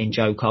Gascoigne in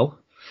Joe Cole.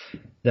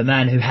 The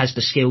man who has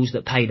the skills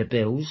that pay the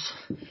bills.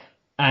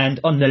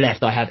 And on the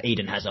left, I have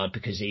Eden Hazard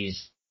because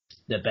he's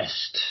the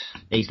best.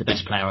 He's the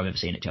best player I've ever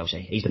seen at Chelsea.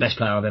 He's the best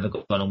player I've ever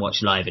gone and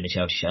watched live in a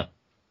Chelsea shirt.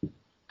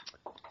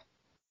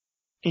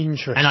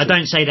 Interesting. And I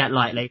don't say that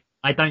lightly.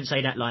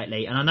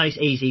 And I know it's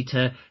easy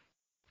to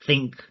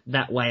think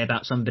that way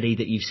about somebody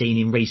that you've seen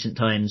in recent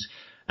times.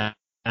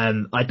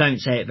 I don't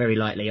say it very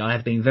lightly. I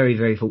have been very,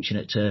 very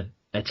fortunate to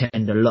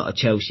attend a lot of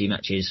Chelsea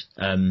matches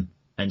and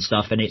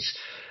stuff. And it's,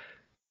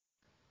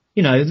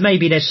 you know,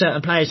 maybe there's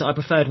certain players that I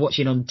preferred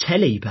watching on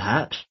telly,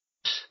 perhaps.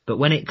 But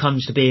when it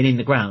comes to being in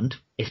the ground,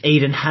 if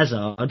Eden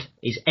Hazard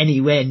is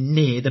anywhere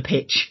near the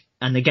pitch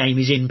and the game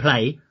is in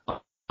play,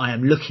 I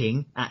am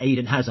looking at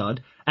Eden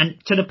Hazard.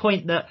 And to the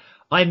point that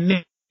I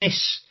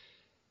miss...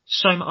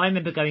 So I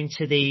remember going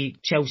to the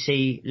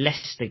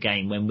Chelsea-Leicester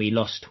game when we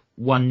lost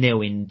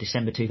 1-0 in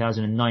December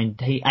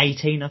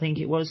 2018, I think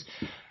it was.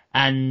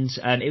 And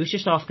it was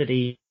just after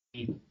the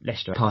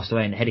Leicester passed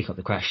away in the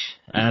helicopter crash.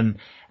 And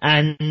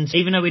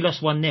even though we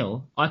lost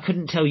 1-0, I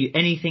couldn't tell you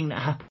anything that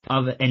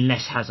happened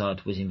unless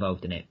Hazard was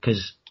involved in it.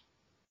 Because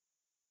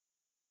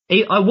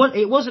it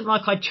wasn't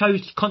like I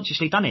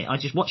consciously done it. I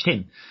just watched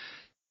him.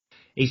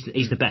 He's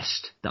the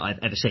best that I've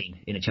ever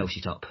seen in a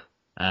Chelsea top.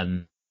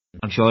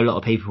 I'm sure a lot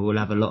of people will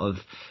have a lot of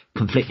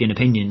conflicting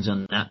opinions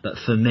on that, but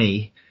for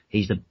me,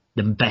 he's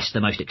the best,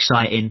 the most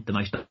exciting, the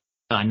most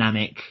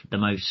dynamic, the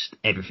most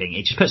everything.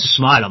 It just puts a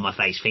smile on my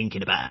face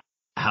thinking about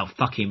how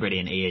fucking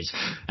brilliant he is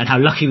and how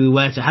lucky we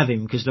were to have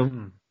him, because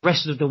the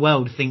rest of the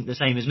world think the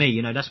same as me.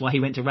 You know, that's why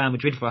he went to Real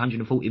Madrid for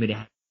 140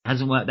 million. It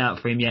hasn't worked out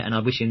for him yet, and I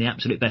wish him the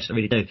absolute best. I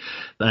really do.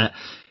 But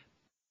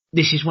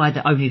this is why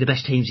only the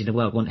best teams in the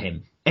world want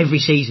him. Every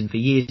season for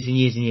years and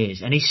years and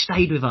years. And he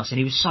stayed with us and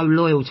he was so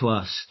loyal to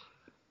us.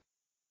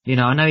 You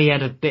know, I know he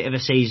had a bit of a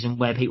season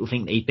where people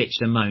think that he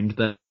bitched and moaned,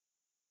 but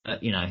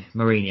you know,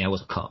 Mourinho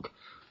was a cock.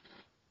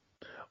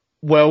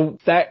 Well,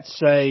 that's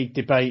a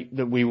debate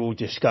that we will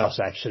discuss,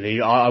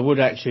 actually. I would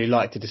actually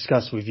like to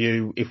discuss with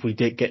you if we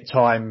did get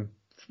time,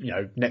 you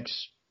know,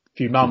 next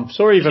few months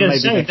or even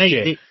maybe next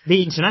year.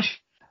 The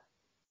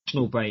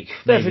international break.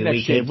 Definitely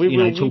next year. We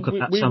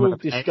will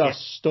discuss yeah.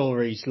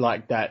 stories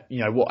like that, you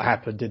know, what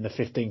happened in the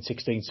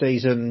 15-16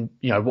 season,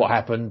 you know, what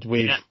happened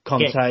with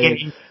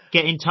Conte.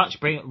 Get in touch,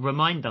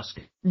 remind us.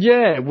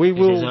 Yeah, we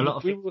will. There's a lot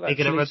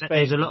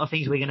of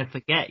things we're going to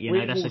forget, you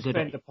know, that's a good...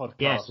 We will spend the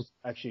podcast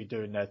actually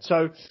doing that.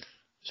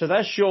 So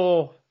that's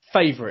your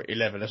favourite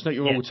 11. That's not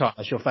your all-time,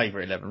 that's your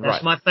favourite 11, right?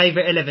 That's my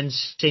favourite 11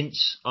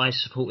 since I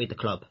supported the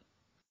club.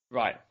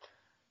 Right.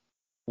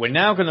 We're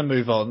now going to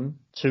move on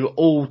to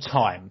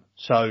all-time.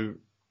 So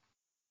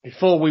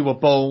before we were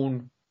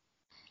born,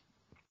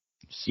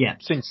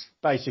 since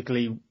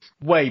basically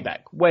way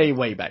back.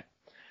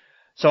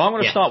 So I'm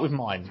going to start with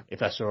mine, if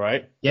that's all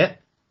right. Yeah.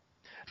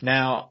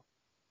 Now,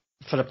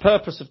 for the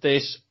purpose of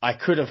this, I'm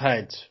going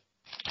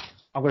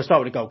to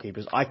start with the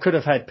goalkeepers. I could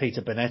have had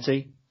Peter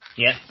Bonetti.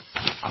 Yeah.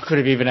 I could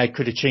have even had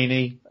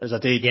Cudicini, as I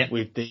did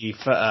with the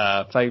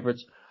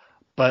favourites.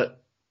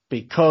 But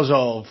because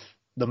of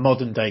the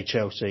modern day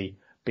Chelsea,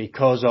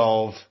 because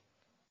of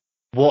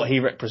what he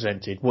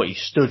represented, what he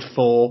stood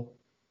for,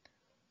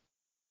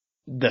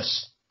 the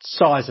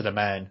size of the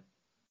man,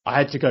 I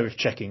had to go with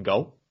Cech in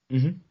goal.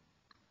 Mm-hmm.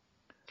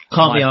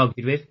 Can't be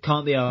argued with.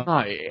 Can't be argued.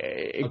 No,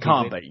 it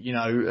can't be. You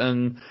know,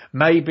 and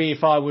maybe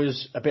if I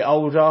was a bit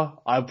older,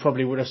 I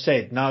probably would have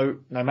said no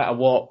matter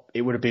what,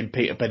 it would have been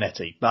Peter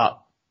Bonetti. But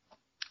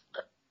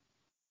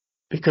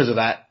because of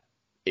that,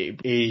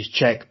 it is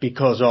Cech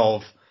because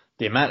of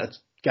the amount of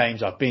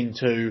games I've been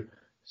to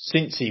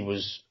since he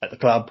was at the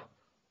club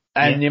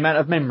and the amount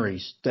of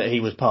memories that he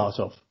was part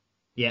of.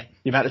 Yeah.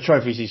 The amount of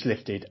trophies he's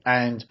lifted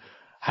and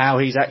how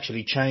he's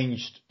actually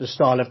changed the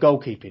style of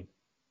goalkeeping.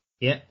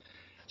 Yeah.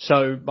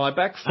 So my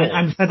back four,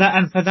 and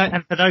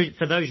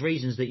for those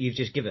reasons that you've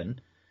just given,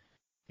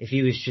 if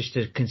you was just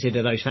to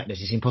consider those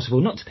factors, it's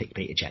impossible not to pick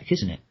Peter Cech,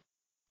 isn't it?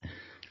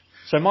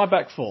 So my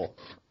back four.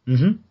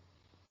 Mm-hmm.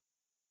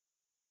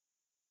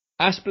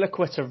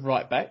 Azpilicueta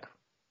right back.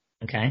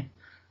 Okay.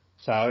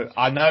 So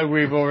I know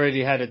we've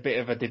already had a bit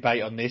of a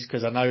debate on this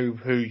because I know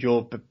who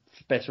your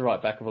best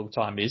right back of all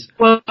time is.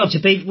 Well,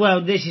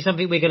 this is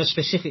something we're going to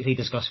specifically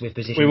discuss with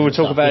positions. We will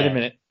talk about it in a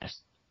minute. Yes.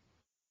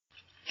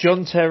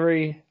 John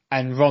Terry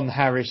and Ron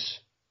Harris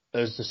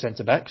as the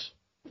centre backs.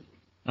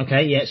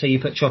 Okay, yeah. So you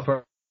put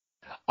Chopper.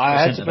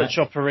 I had to put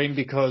Chopper in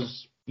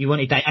because you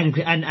wanted that, and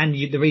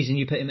the reason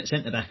you put him at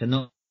centre back and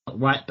not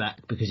right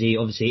back because he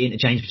obviously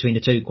interchanged between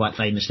the two quite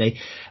famously.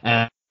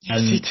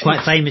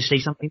 Quite famously,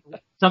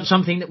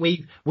 something that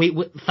we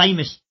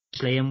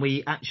famously, and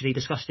we actually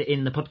discussed it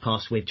in the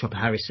podcast with Chopper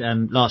Harris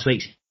last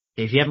week.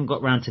 If you haven't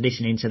got round to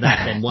listening to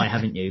that, then why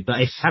haven't you?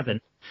 But if you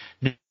haven't,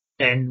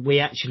 then we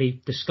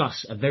actually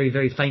discuss a very,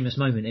 very famous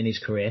moment in his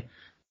career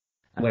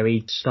where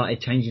he started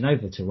changing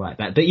over to right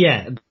back. But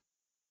yeah,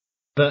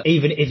 but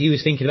even if you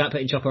was thinking about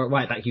putting Chopper at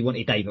right back, you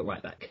wanted Dave at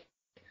right back.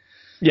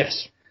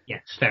 Yes.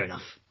 Yes, fair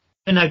enough.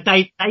 No,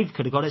 Dave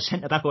could have got a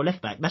centre back or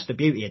left back. That's the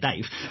beauty of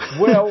Dave.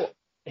 Well,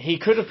 he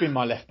could have been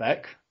my left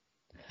back.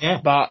 Yeah.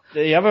 But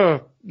the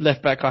other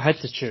left back I had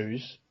to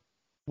choose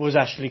was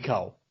Ashley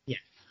Cole. Yeah.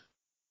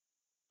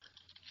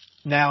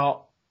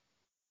 Now,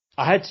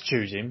 I had to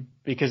choose him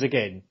because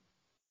again,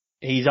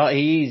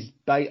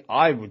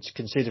 I would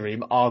consider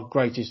him our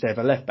greatest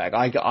ever left back.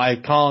 I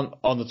can't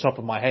on the top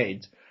of my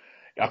head.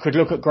 I could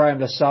look at Graham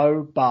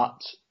Lasso, but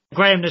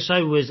Graham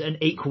Lasso was an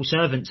equal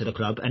servant to the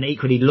club and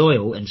equally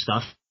loyal and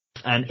stuff.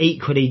 And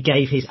equally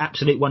gave his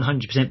absolute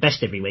 100%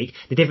 best every week.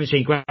 The difference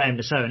between Graham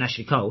Lasso and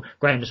Ashley Cole,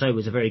 Graham Lasso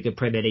was a very good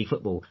Premier League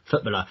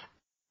footballer.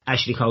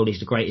 Ashley Cole is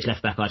the greatest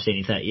left back I've seen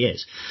in 30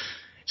 years.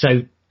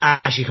 So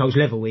Ashley Cole's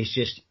level is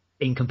just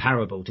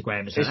incomparable to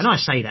Graham Lasso. And I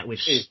say that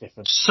with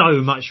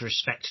so much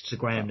respect to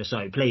Graham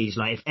Lasso. Please,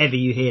 like, if ever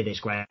you hear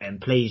this, Graham,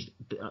 please,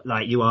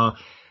 like, you are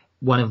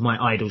one of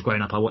my idols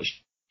growing up. I watched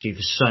you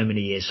for so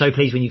many years. So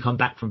please, when you come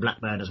back from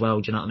Blackburn as well,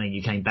 do you know what I mean?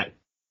 You came back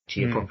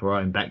to your proper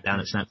home, back down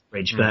at Stamford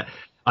Bridge. But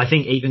I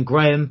think even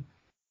Graham,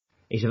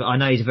 I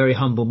know he's a very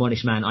humble,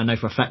 modest man. I know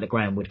for a fact that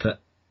Graham would put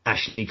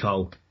Ashley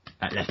Cole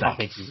at left back. I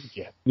think he would,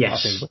 yeah. Yes.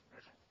 I think he would.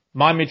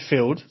 My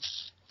midfield,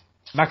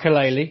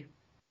 Makelele.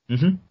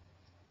 Mm-hmm.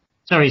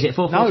 Sorry, is it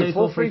 4-4-2?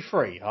 No,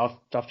 4-3-3.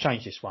 I've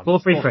changed this one.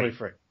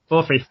 4-3-3.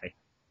 4-3-3.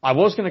 I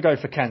was going to go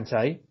for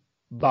Kante,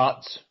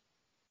 but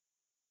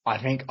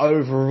I think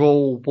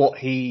overall what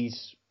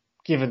he's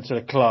given to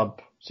the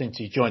club since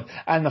he joined,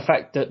 and the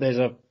fact that there's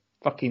a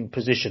fucking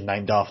position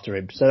named after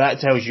him. So that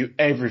tells you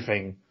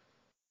everything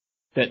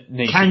that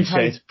needs to be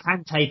said.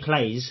 Kante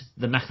plays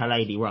the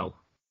Makelele role.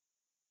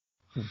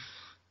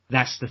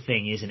 That's the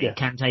thing, isn't it? Yeah.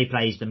 Kante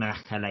plays the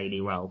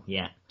Makelele role,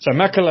 yeah. So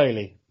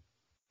Makelele,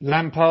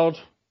 Lampard,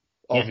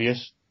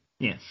 obvious.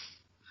 Yeah.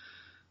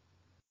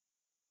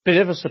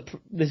 Bit of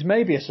this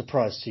may be a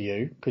surprise to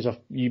you, because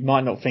you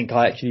might not think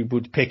I actually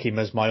would pick him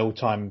as my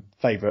all-time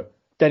favourite.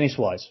 Dennis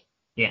Wise.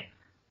 Yeah.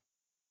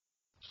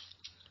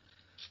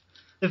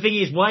 The thing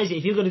is, Wise,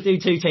 if you're going to do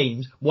two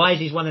teams,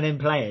 Wise is one of them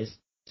players.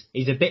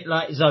 He's a bit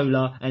like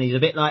Zola, and he's a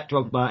bit like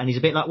Drogba, and he's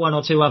a bit like one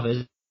or two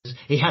others.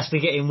 He has to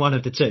get in one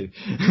of the two.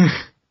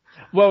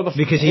 Well,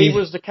 because he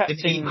was the captain.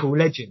 An equal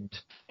legend.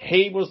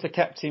 He was the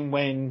captain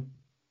when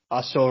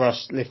I saw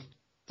us lift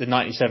the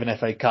 97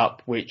 FA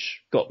Cup,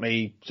 which got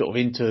me sort of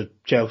into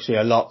Chelsea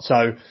a lot.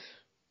 So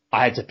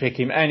I had to pick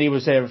him, and he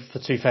was there for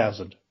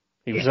 2000.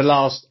 He was the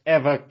last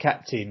ever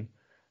captain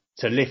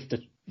to lift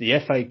the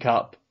FA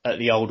Cup at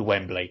the old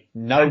Wembley.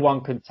 No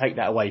one can take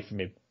that away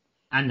from him.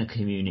 And the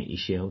Community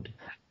Shield.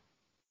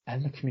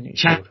 And the Community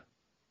Shield.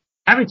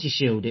 Charity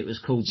Shield, it was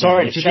called.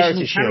 Sorry, the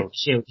Charity Shield.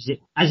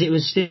 As it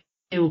was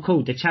still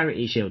called, the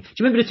Charity Shield. Do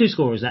you remember the two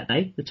scorers that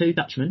day? The two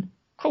Dutchmen?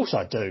 Of course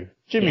I do.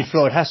 Jimmy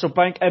Floyd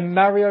Hasselbank and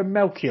Mario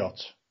Melchiot.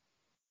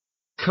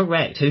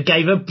 Correct, who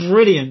gave a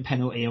brilliant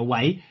penalty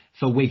away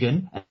for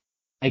Wigan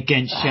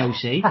against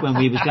Chelsea when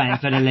we was going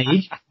for the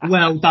lead.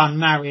 Well done,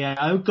 Mario.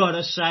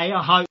 Gotta say,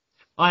 I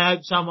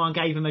hope someone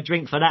gave him a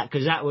drink for that,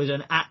 because that was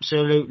an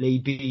absolutely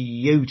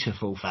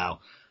beautiful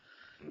foul.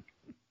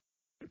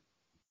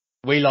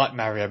 We like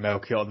Mario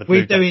Melchiot on the Blue.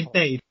 We do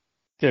indeed.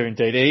 Do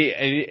indeed.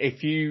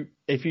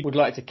 If you would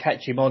like to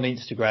catch him on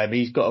Instagram,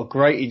 he's got a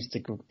great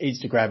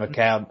Instagram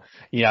account.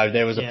 You know,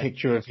 there was a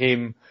picture of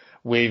him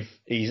with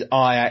his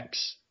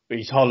Ajax,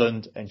 his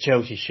Holland and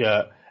Chelsea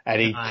shirt,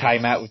 and he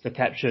came out with the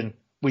caption,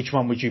 which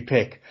one would you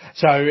pick?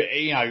 So,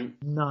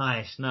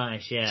 Nice,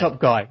 yeah. Top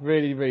guy.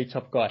 Really, really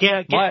top guy.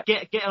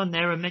 Get on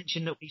there and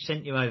mention that we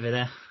sent you over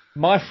there.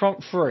 My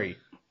front three.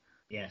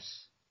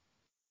 Yes.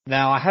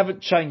 Now, I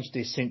haven't changed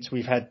this since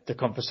we've had the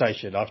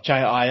conversation.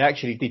 I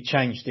actually did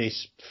change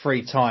this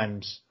 3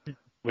 times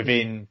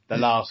within the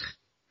last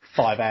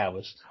 5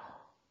 hours.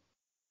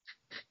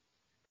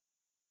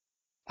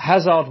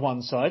 Hazard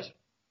one side.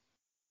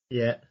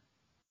 Yeah.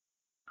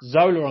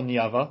 Zola on the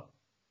other.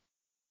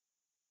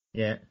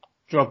 Yeah.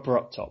 Drogba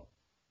up top.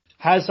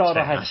 Hazard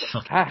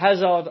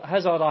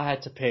I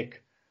had to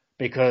pick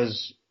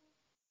because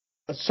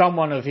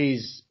someone of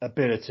his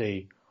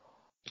ability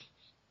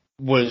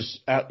was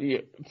for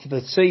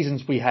the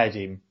seasons we had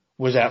him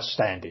was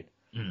outstanding.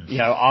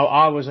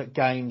 I was at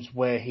games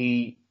where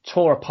he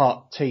tore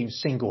apart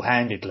teams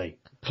single-handedly.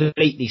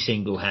 Completely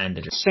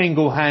single-handedly.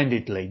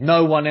 Single-handedly.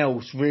 No one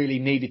else really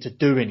needed to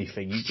do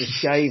anything. You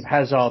just gave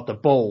Hazard the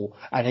ball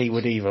and he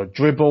would either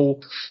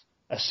dribble,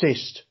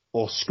 assist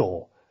or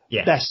score.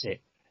 Yeah. That's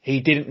it.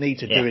 He didn't need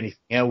to do anything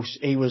else.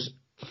 He was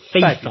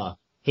FIFA. fabulous.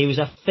 He was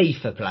a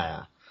FIFA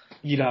player.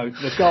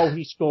 The goal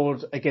he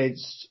scored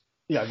against,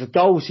 the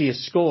goals he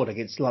has scored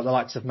against the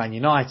likes of Man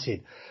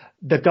United,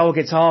 the goal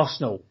against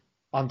Arsenal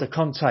under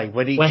Conte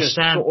when he West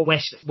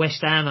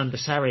Ham under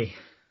Sarri.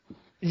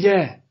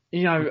 Yeah.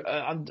 Goals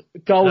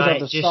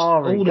under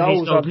Sarri, all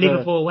goals of his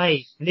under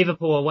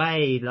Liverpool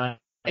away, like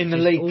in the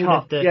League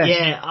Cup. Yes.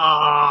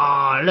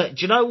 Yeah. Look,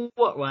 do you know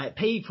what? Right,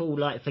 people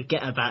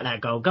forget about that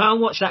goal. Go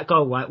and watch that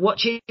goal. Right,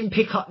 watch him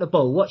pick up the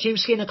ball. Watch him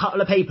skin a couple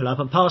of people up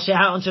and pass it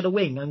out onto the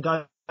wing and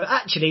go.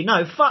 Actually,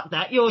 no, fuck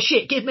that. You're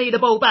shit. Give me the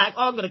ball back.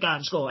 I'm going to go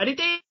and score. And he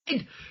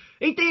did.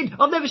 He did.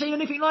 I've never seen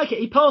anything like it.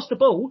 He passed the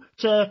ball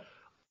to.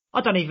 I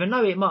don't even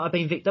know. It might have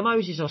been Victor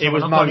Moses or something. It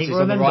was Moses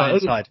on the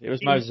right side. It was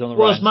Moses on the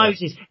right side. It was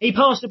Moses. He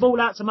passed the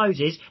ball out to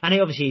Moses, and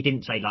he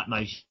didn't say like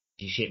Moses.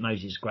 Shit,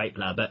 Moses is a great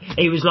player, but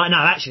he was like, no,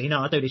 I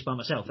do this by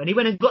myself. And he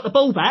went and got the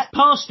ball back,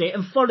 passed it,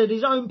 and followed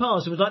his own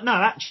pass. And was like, no,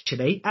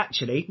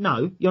 actually,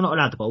 no, you're not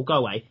allowed the ball. Go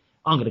away.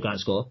 I'm going to go and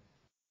score.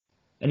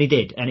 And he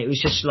did. And it was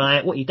just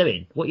like, what are you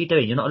doing?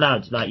 You're not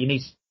allowed. Like, you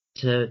need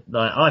to.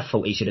 Like, I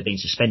thought he should have been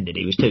suspended.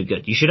 He was too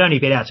good. You should only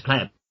be allowed to play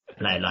a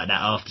player like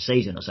that after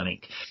season or something,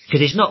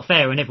 because it's not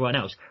fair on everyone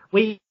else.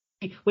 We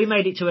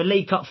made it to a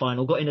League Cup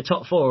final, got in the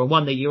top 4, and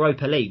won the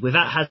Europa League.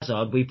 Without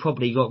Hazard, we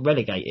probably got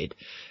relegated.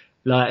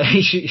 Like,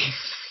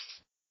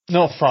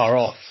 not far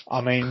off.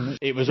 I mean,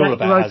 it was all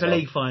about Hazard.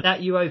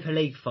 That Europa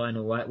League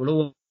final, right,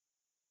 will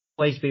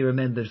always be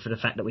remembered for the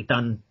fact that we've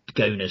done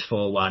Gunners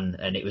 4-1,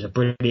 and it was a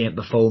brilliant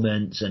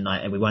performance, and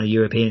we won a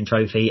European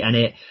trophy, and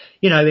it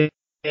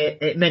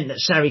meant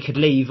that Sarri could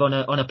leave on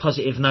a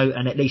positive note,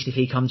 and at least if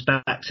he comes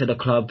back to the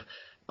club,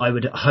 I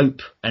would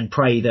hope and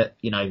pray that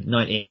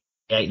 99%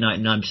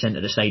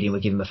 of the stadium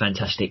would give him a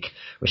fantastic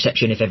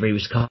reception if ever he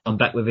was to come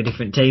back with a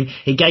different team.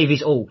 He gave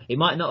his all. We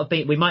might not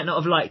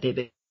have liked it,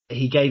 but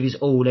he gave his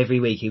all every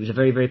week. He was a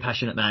very, very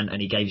passionate man,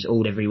 and he gave his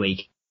all every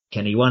week.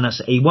 And he won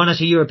us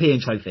a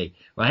European trophy,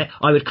 right?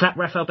 I would clap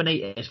Rafael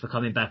Benitez for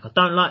coming back. I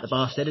don't like the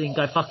bastard. He can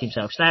go fuck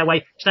himself. Stay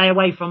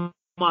away from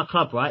my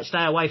club, right?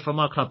 Stay away from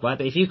my club, right?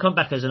 But if you come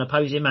back as an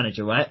opposing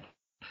manager, right?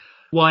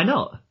 Why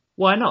not?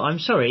 I'm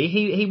sorry.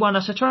 He won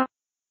us a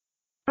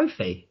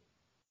trophy.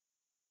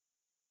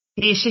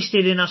 He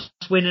assisted in us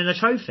winning a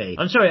trophy.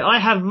 I'm sorry, I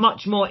have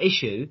much more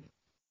issue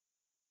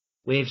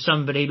with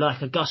somebody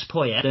like a Gus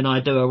Poyet than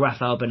I do a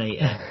Rafael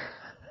Benitez.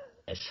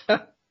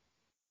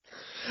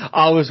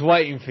 I was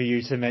waiting for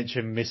you to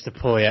mention Mr.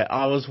 Poyet.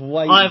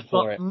 I've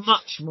got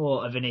much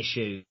more of an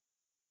issue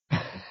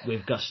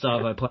with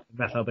Gustavo Poyet and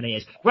Rafael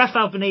Benitez.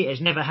 Rafael Benitez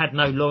never had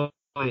no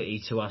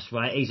loyalty to us,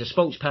 right? He's a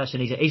sports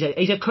person.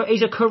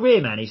 He's a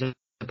career man. He's a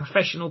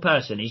professional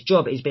person. His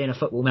job is being a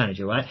football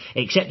manager, right?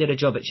 He accepted a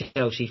job at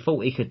Chelsea,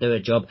 thought he could do a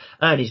job,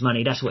 earn his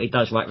money. That's what he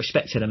does, right?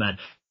 Respect to the man.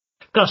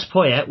 Gus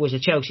Poyet was a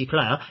Chelsea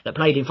player that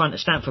played in front of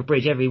Stamford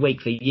Bridge every week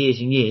for years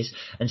and years,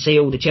 and see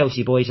all the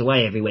Chelsea boys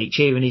away every week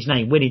cheering his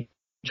name, winning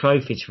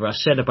trophies for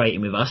us,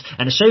 celebrating with us.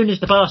 And as soon as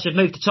the bastard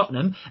moved to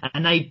Tottenham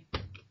and they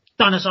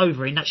done us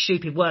over in that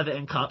stupid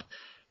Worthington Cup,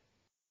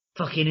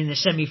 fucking in the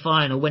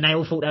semi-final, when they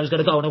all thought they was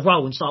going to go on a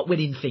roll and start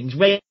winning things,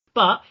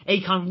 but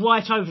he came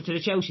right over to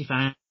the Chelsea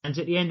fans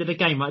at the end of the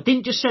game, right?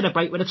 Didn't just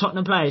celebrate with the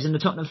Tottenham players and the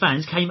Tottenham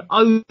fans, came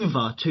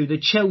over to the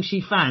Chelsea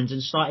fans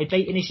and started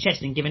beating his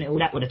chest and giving it all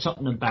that with a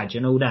Tottenham badge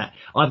and all that.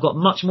 I've got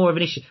much more of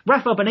an issue.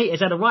 Rafael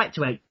Benitez had a right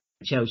to hate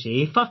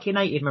Chelsea. He fucking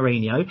hated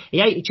Mourinho. He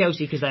hated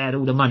Chelsea because they had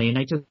all the money and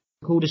they took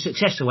all the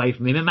success away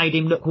from him and made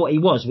him look what he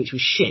was, which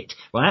was shit,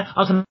 right?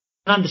 I can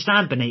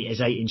understand Benitez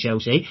hating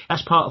Chelsea.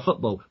 That's part of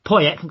football.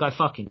 Poyet can go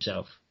fuck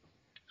himself.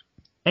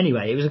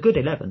 Anyway, it was a good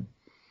 11.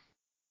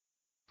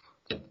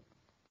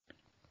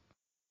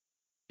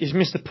 Is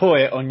Mr.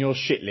 Poyet on your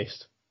shit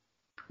list?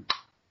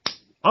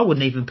 I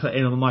wouldn't even put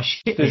him on my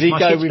shit list. Does he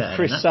go with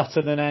Chris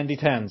Sutton and Andy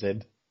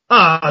Townsend?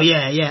 Oh,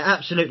 yeah,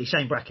 absolutely.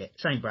 Same bracket,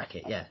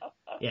 yeah.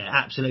 Yeah,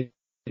 absolutely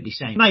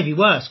same. Maybe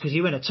worse, because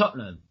he went to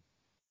Tottenham.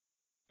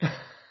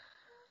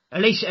 At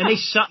least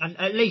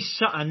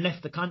Sutton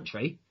left the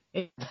country.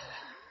 He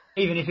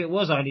even if it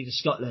was only to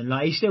Scotland,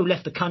 like, he still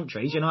left the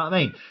country, do you know what I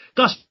mean?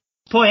 Gus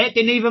Poyet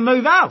didn't even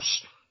move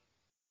house.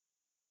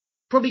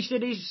 Probably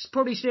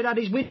still had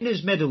his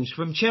winners' medals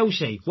from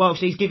Chelsea,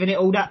 whilst he's giving it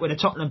all that with a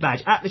Tottenham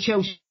badge at the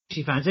Chelsea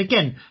fans.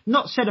 Again,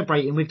 not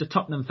celebrating with the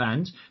Tottenham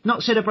fans,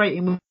 not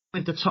celebrating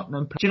with the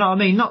Tottenham, do you know what I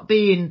mean? Not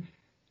being,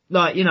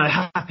 like, you know,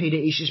 happy that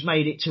he's just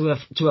made it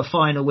to a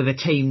final with a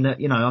team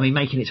that, you know, I mean,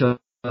 making it to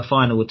a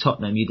final with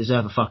Tottenham, you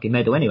deserve a fucking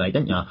medal anyway,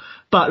 don't you?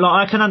 But,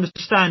 like, I can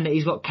understand that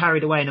he's got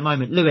carried away in a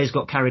moment. Luis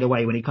got carried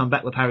away when he come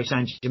back with Paris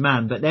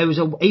Saint-Germain, but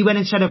he went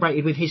and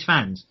celebrated with his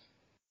fans.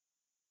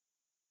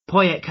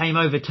 Poyet came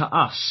over to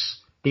us,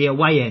 the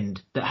away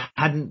end, that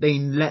hadn't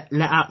been let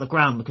out the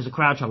ground because of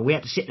crowd trouble. We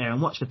had to sit there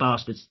and watch the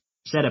bastards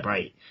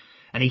celebrate.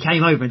 And he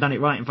came over and done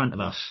it right in front of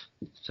us.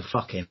 So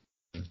fuck him,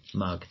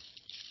 mug.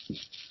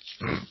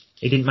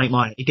 He didn't make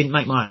my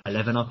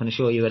 11, I can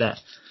assure you of that.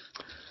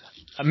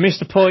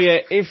 Mr.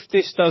 Poyet, if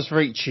this does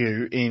reach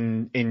you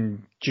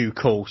in due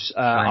course,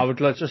 right, I would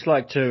just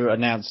like to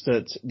announce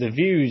that the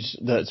views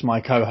that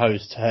my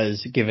co-host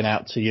has given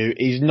out to you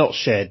is not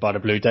shared by the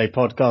Blue Day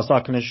podcast.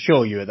 I can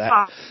assure you of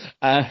that.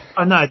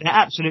 Oh no, they're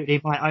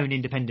absolutely my own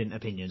independent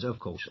opinions, of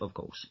course.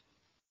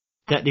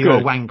 That you're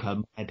a wanker,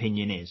 my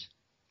opinion is.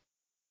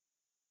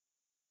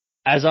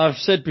 As I've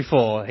said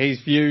before, his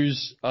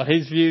views are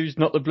his views,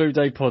 not the Blue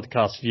Day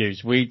podcast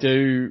views. We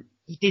do.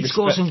 He did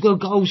score some good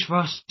goals for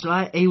us.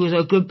 Like, he was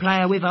a good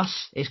player with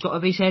us. It's got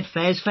to be said.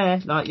 Fair's fair.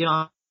 Like, you know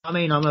what I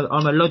mean? I'm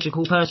a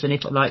logical person.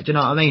 If, like, do you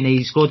know what I mean?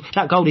 He scored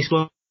that goal. He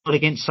scored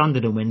against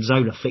Sunderland when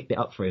Zola flicked it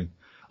up for him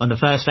on the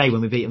first day when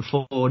we beat him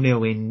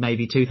 4-0 in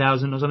maybe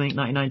 2000 or something,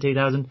 99,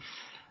 2000.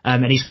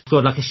 And he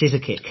scored like a scissor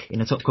kick in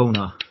the top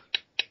corner.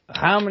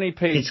 How many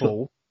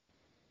people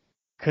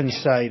can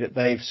say that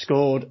they've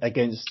scored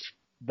against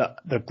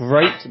the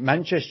great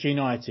Manchester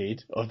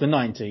United of the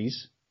 90s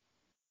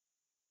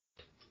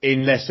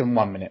in less than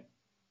 1 minute?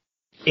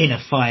 In a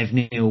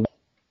 5-0.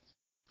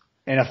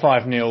 In a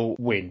 5-0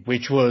 win,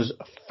 which was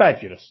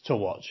fabulous to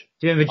watch.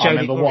 Do you remember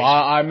Jody Morris?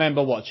 I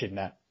remember watching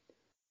that.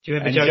 Do you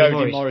remember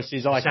Jody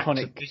Morris's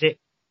iconic...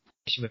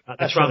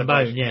 The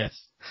trombone, yes.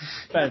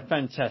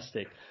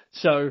 Fantastic.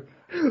 So...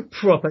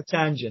 proper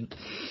tangent.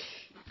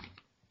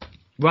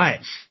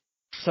 Right.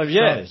 So,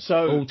 yeah.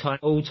 So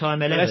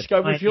all-time 11. Let's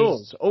go with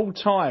yours.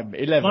 All-time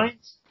 11.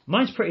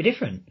 Mine's pretty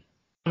different.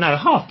 No,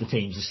 half the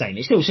team's the same.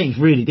 It still seems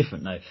really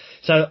different, though.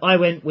 So I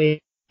went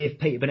with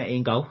Peter Bonetti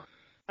in goal.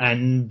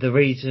 And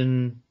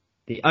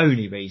the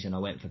only reason I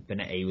went for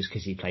Bonetti was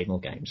because he played more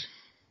games.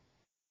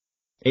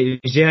 It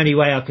was the only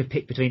way I could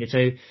pick between the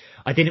two.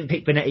 I didn't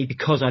pick Bonetti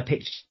because I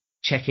picked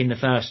Cech in the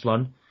first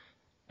one.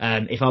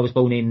 If I was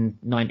born in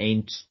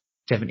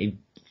 1970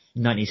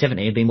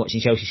 and been watching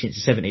Chelsea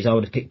since the 70s, I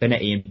would have picked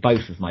Bonetti in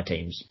both of my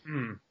teams.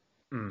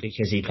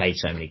 Because he played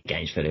so many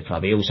games for the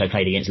club. He also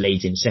played against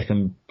Leeds in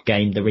second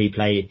game, the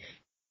replay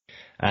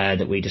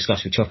that we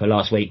discussed with Chopper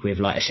last week, with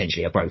like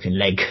essentially a broken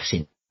leg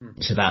since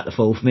about the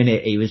 4th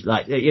minute. He was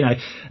like, you know,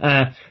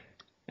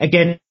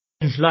 again,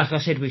 like I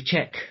said with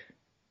Cech,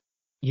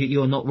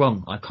 you're not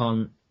wrong.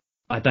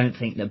 I don't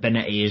think that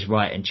Bonetti is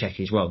right and Cech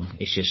is wrong.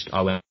 It's just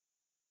I went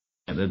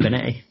with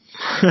Bonetti.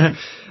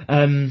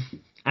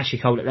 Ashley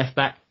Cole at left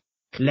back,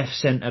 left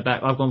centre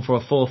back. I've gone for a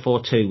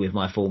 4-4-2 with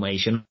my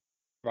formation.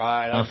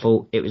 Right. I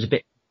thought it was a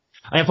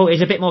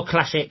bit more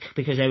classic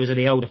because there was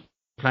the older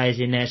players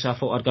in there, so I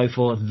thought I'd go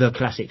for the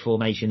classic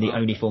formation, the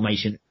only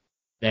formation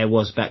there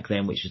was back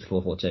then, which was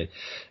the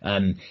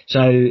 4-4-2.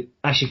 So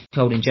Ashley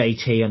Cole and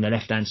JT on the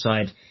left hand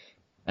side,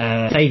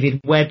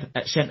 David Webb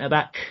at centre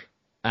back,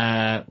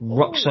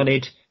 rock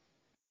solid,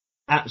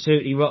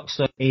 absolutely rock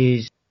solid.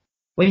 Is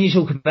when you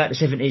talk about the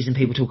 70s and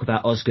people talk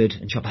about Osgood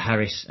and Chopper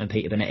Harris and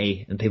Peter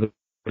Bonetti, and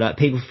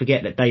people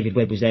forget that David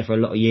Webb was there for a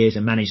lot of years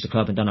and managed the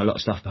club and done a lot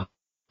of stuff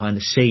behind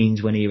the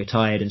scenes when he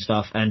retired and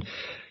stuff, and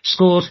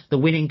scored the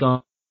winning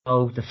goal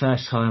the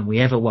first time we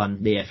ever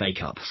won the FA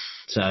Cup.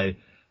 So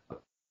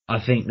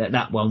I think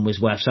that one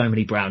was worth so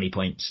many brownie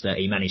points that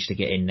he managed to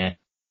get in there.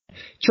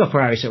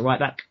 Chopper Harris at right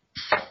back,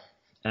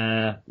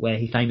 where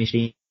he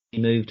famously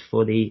moved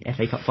for the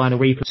FA Cup final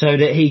replay so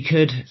that he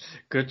could...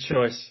 Good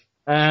choice.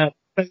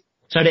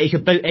 So that he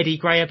could boot Eddie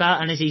Gray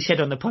about, and as he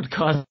said on the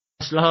podcast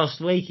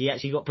last week, he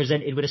actually got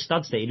presented with a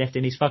studs that he left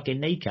in his fucking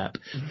kneecap.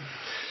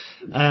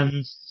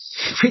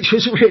 Which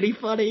was really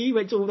funny. He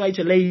went all the way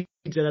to Leeds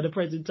and had a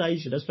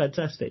presentation. That's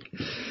fantastic.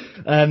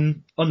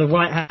 On the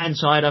right hand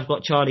side, I've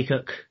got Charlie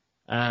Cook.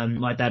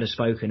 My dad has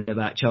spoken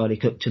about Charlie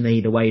Cook to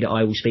me the way that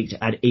I will speak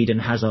to Eden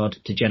Hazard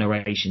to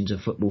generations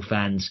of football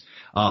fans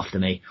after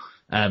me.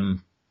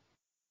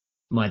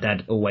 My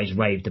dad always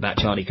raved about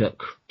Charlie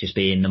Cook just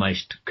being the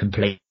most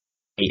complete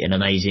and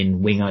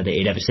amazing winger that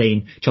he'd ever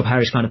seen. Chop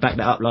Harris kind of backed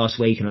that up last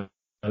week, and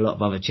a lot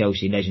of other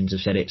Chelsea legends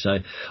have said it. So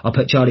I'll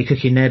put Charlie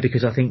Cook in there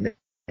because I think that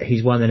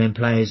he's one of them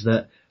players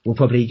that will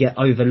probably get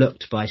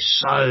overlooked by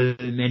so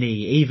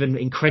many, even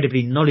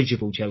incredibly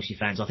knowledgeable Chelsea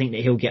fans. I think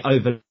that he'll get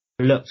overlooked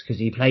because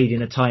he played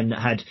in a time that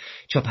had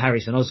Chopper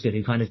Harris and Osgood,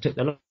 who kind of took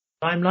the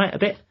limelight a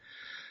bit.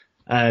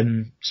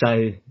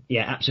 So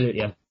yeah,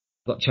 absolutely.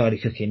 got Charlie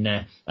Cook in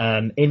there.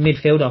 In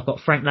midfield, I've got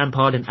Frank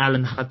Lampard and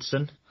Alan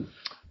Hudson.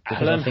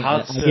 Alan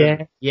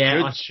Hudson.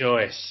 Good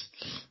choice.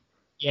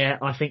 Yeah,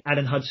 I think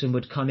Alan Hudson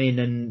would come in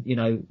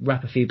and,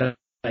 wrap a few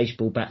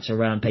baseball bats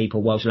around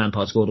people whilst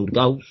Lampard scored all the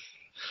goals.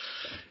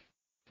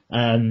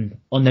 On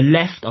the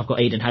left, I've got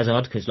Eden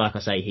Hazard, because like I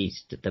say,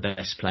 he's the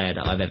best player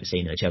that I've ever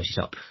seen in a Chelsea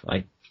top.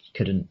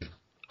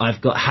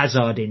 I've got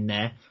Hazard in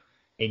there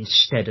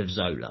instead of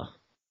Zola.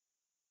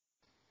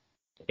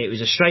 It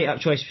was a straight up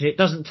choice. It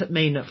doesn't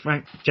mean that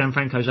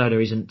Gianfranco Zola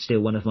isn't still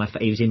one of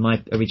he was in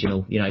my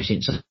original,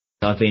 since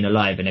I've been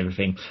alive and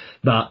everything.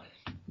 But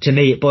to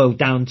me, it boiled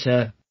down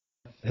to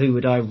who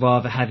would I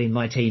rather have in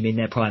my team in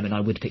their prime, and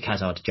I would pick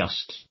Hazard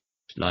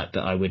but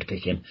I would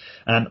pick him.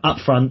 Up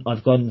front,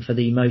 I've gone for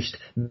the most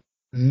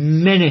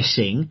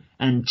menacing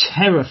and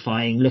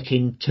terrifying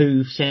looking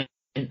two centre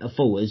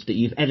forwards that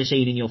you've ever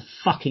seen in your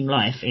fucking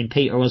life in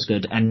Peter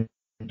Osgood and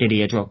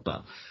Didier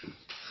Drogba.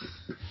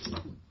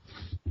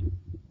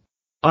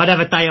 I'd have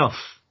a day off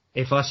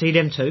if I see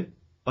them two.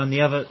 On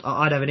the other,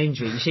 I'd have an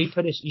injury. You see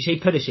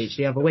Pulisic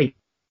the other week.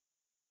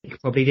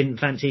 Probably didn't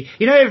fancy.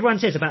 Everyone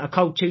says about a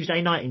cold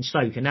Tuesday night in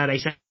Stoke, and now they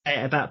say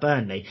it about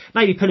Burnley.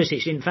 Maybe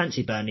Pulisic didn't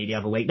fancy Burnley the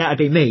other week. That'd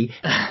be me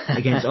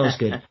against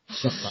Osgood.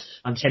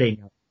 I'm telling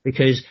you,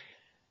 because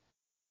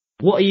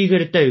what are you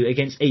going to do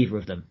against either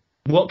of them?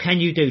 What can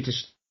you do to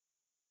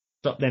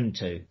stop them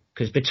two?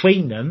 Because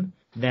between them,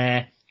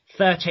 they're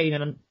 13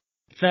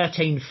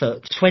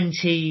 foot,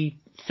 20,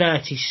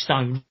 30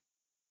 stone,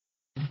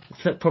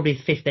 probably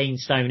 15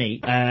 stone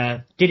each.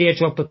 Didier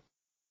Drogba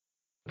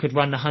could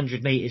run the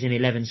 100 metres in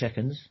 11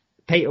 seconds.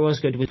 Peter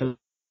Osgood was the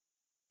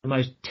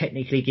most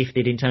technically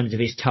gifted in terms of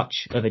his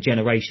touch of a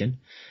generation.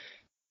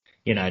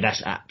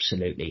 That's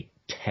absolutely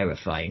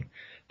terrifying.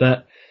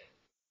 But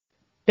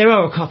there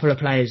are a couple of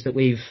players that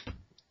we've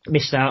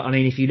missed out. I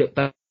mean, if you look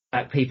back,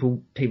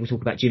 people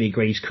talk about Jimmy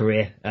Greaves'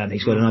 career.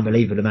 He's got an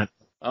unbelievable amount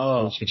of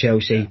goals for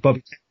Chelsea.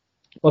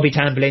 Bobby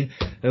Tamblyn,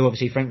 who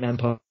obviously Frank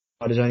Lampard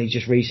has only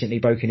just recently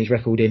broken his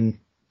record in.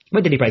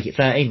 When did he break it?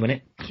 13,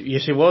 wasn't it?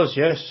 Yes, it was,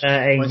 yes.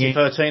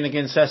 2013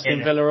 against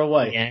Aston Villa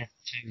away. Yeah,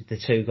 the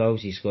two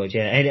goals he scored,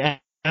 yeah.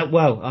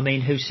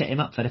 And, who set him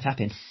up for the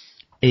tapping?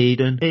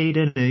 Eden.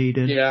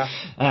 Yeah.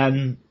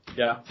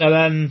 Yeah. So,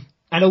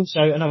 and also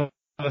another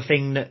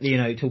thing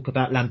that, talk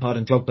about Lampard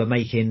and Drogba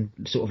making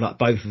sort of like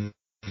both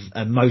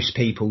most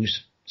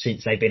people's,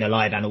 since they've been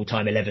alive and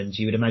all-time 11s,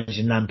 you would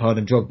imagine Lampard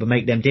and Drogba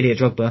make them. Didier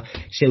Drogba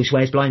still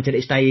swears blind to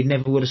this day he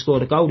never would have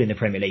scored a goal in the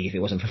Premier League if it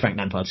wasn't for Frank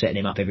Lampard setting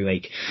him up every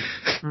week.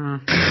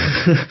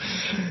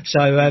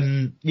 So,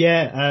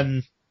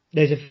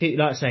 there's a few,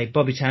 like I say,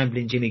 Bobby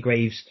Tamblyn, Jimmy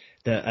Greaves,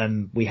 that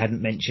we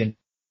hadn't mentioned,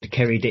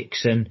 Kerry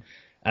Dixon,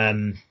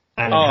 Alan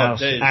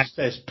House.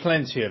 There's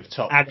plenty of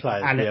top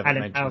players.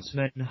 Alan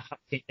Houseman,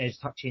 there's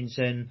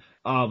Hutchinson.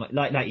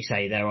 Like you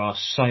say, there are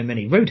so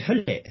many. Ruud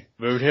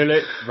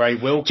Gullit, Ray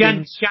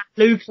Wilkins,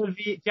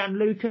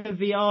 Gianluca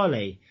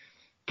Vialli,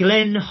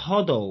 Glenn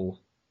Hoddle.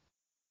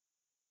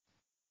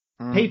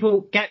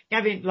 People,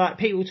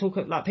 people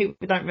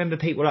don't remember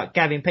people like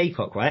Gavin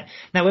Peacock, right?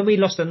 Now, when we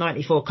lost the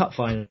 94 Cup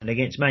final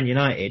against Man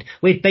United,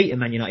 we'd beaten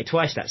Man United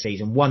twice that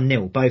season,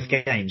 1-0, both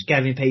games.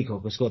 Gavin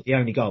Peacock had scored the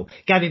only goal.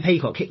 Gavin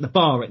Peacock kicked the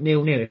bar at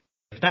 0-0.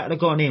 If that had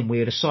gone in, we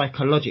would have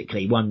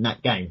psychologically won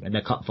that game in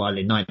the Cup final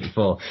in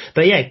 94.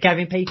 But yeah,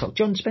 Gavin Peacock,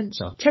 John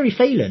Spencer, Terry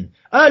Phelan,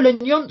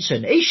 Erland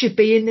Johnson. He should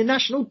be in the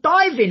National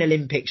Diving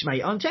Olympics,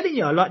 mate. I'm telling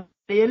you,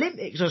 the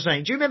Olympics or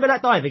something. Do you remember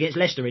that dive against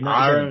Leicester in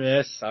 97?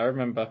 Yes, I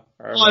remember.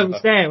 I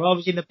was there. I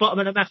was in the bottom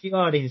of the Matthew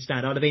Harding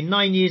stand. I'd have been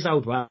 9 years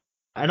old, right?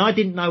 And I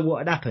didn't know what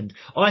had happened.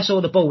 I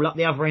saw the ball up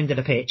the other end of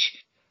the pitch.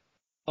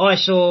 I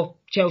saw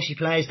Chelsea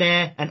players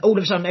there, and all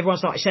of a sudden everyone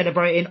started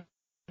celebrating.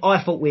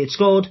 I thought we had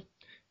scored.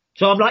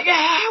 So I'm like,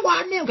 yeah,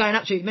 1-0, going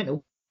absolutely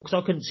mental.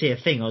 Because I couldn't see a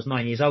thing. I was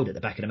 9 years old at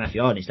the back of the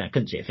Matthew Harding stand.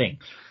 Couldn't see a thing.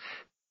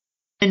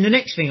 And the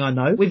next thing I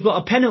know, we've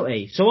got a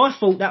penalty. So I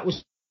thought that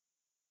was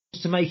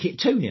to make it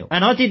 2-0.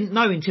 And I didn't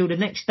know until the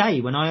next day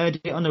when I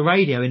heard it on the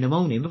radio in the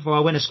morning before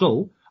I went to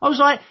school. I was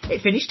like,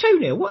 it finished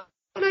 2-0. What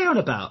are they on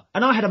about?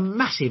 And I had a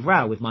massive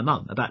row with my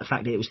mum about the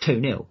fact that it was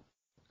 2-0.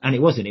 And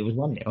it wasn't, it was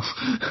 1-0.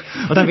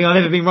 I don't think I've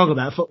ever been wrong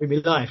about football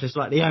in my life. It's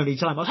like the only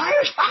time I was like, it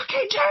was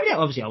fucking 2-0.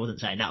 Obviously I wasn't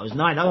saying that was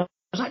 9. I was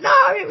like, no,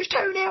 it was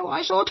 2-0.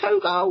 I saw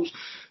 2 goals.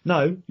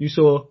 No, you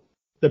saw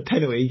the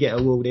penalty get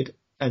awarded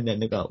and then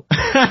the goal.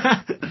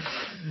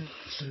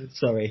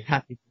 Sorry,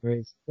 happy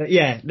memories. But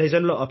yeah, there's a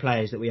lot of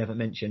players that we haven't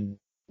mentioned,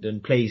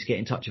 and please get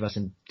in touch with us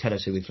and tell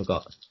us who we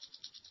forgot.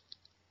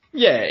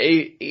 Yeah,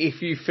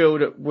 if you feel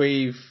that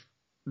we've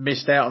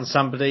missed out on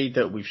somebody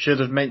that we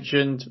should have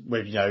mentioned,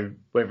 with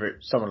whether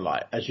it's someone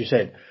like, as you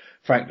said,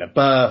 Frank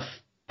Leboeuf,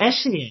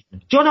 Essien,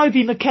 John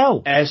Obi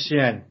Mikel,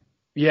 Essien.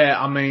 Yeah,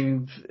 I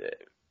mean,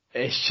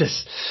 it's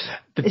just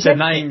the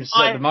names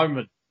at the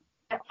moment.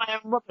 I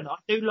am Robin. I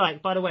do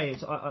like. By the way,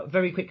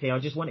 very quickly, I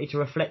just wanted to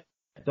reflect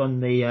on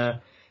the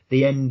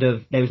end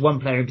of. There was one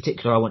player in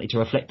particular I wanted to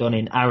reflect on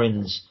in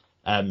Aaron's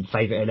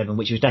favourite 11,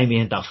 which was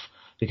Damien Duff,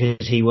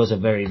 because he was a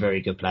very,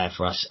 very good player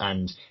for us.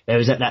 And there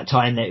was at that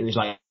time that it was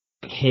like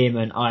him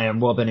and Ian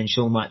Robben and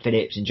Sean Mike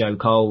Phillips and Joe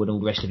Cole and all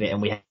the rest of it,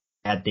 and we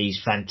had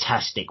these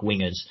fantastic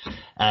wingers.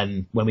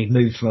 When we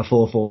moved from a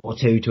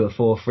 4-4-2 to a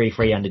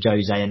 4-3-3 under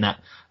Jose, and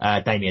that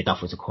Damien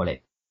Duff was a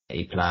quality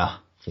player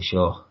for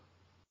sure.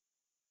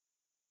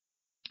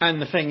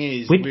 And the thing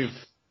is,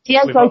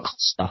 Diego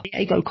Costa.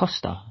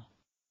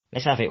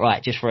 Let's have it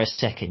right just for a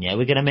second, yeah?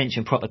 We're going to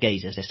mention proper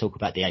geezers. Let's talk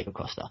about Diego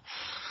Costa.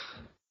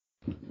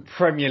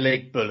 Premier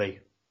League bully,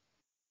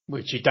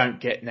 which you don't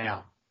get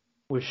now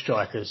with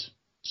strikers.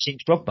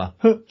 Since Drogba.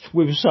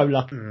 We were so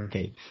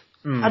lucky.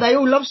 And they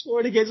all love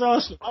scoring against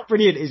Arsenal. How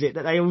brilliant is it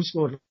that they all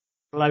scored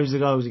loads of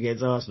goals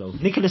against Arsenal?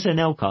 Nicolas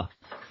Anelka,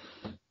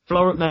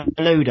 Florent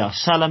Malouda,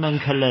 Salomon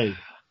Kalou.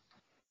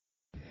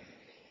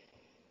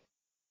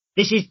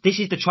 This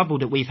is the trouble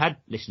that we've had,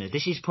 listeners.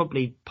 This is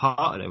probably part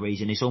of the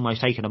reason it's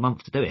almost taken a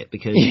month to do it,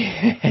 because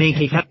me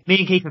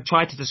and Keith have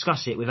tried to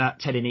discuss it without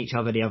telling each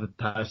other the other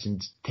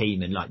person's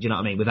team, and, like, do you know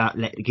what I mean? Without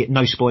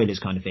no spoilers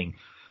kind of thing.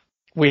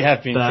 We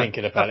have been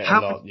thinking about it a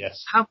lot,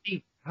 yes. How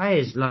many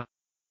players, like,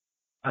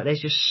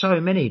 there's just so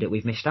many that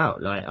we've missed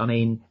out. Like, I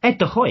mean, Ed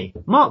De Hoy,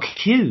 Mark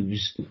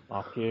Hughes,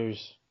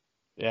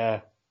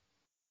 yeah.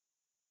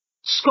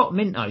 Scott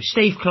Minto,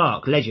 Steve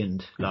Clark,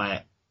 legend,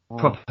 like,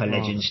 proper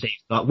legend. Steve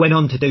Clark went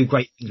on to do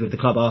great things with the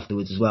club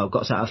afterwards as well.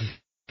 Got us out of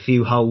a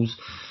few holes.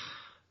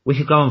 We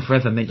could go on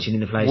forever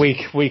mentioning the players. We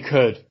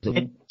could.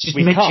 Just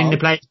mention the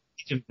players.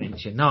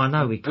 No, I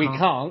know we can't. We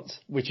can't,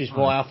 which is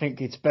why I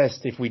think it's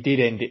best if we did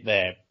end it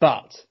there.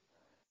 But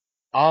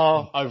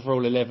our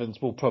overall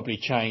 11s will probably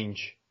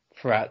change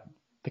throughout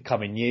the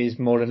coming years,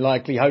 more than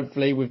likely.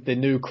 Hopefully, with the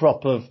new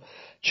crop of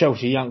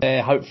Chelsea young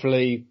there,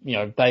 hopefully, you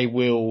know, they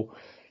will.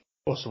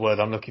 What's the word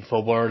I'm looking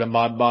for? Word, and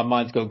my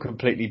mind's gone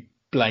completely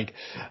blank.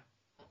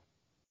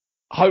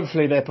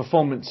 Hopefully, their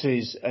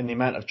performances and the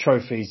amount of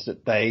trophies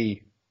that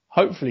they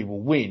hopefully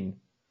will win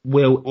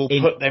will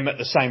put them at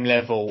the same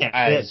level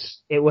as...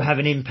 It will have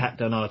an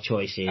impact on our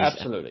choices.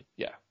 Absolutely,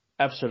 yeah.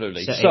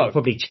 Absolutely. So it'll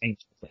probably change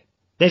it.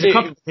 There's a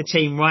couple of the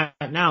team right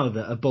now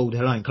that are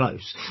borderline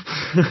close.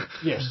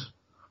 Yes.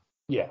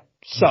 Yeah.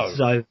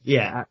 So,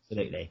 yeah,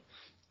 absolutely.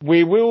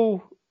 We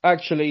will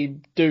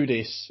actually do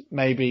this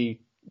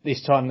maybe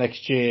this time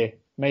next year,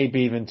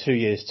 maybe even 2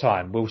 years'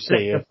 time. We'll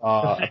see if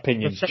our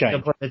opinions change.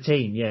 Upon the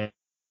team, yeah.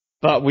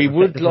 But we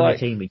would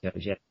like...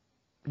 yeah.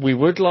 We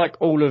would like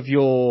all of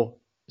your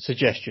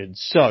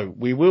suggestions. So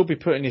we will be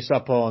putting this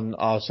up on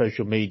our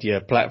social media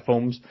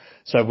platforms.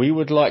 So we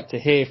would like to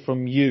hear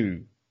from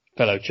you,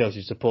 fellow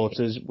Chelsea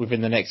supporters,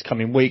 within the next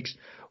coming weeks.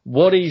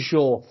 What is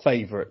your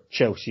favourite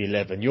Chelsea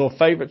 11? Your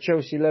favourite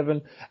Chelsea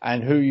 11,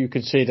 and who you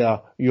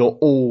consider your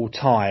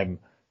all-time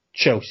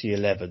Chelsea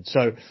 11.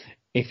 So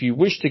if you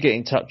wish to get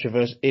in touch with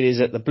us, it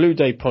is at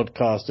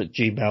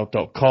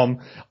thebluedaypodcast@gmail.com,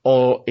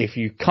 or if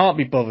you can't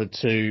be bothered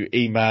to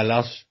email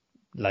us,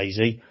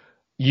 lazy,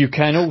 you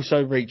can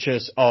also reach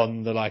us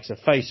on the likes of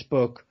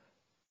Facebook,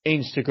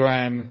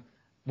 Instagram.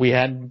 We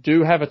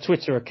do have a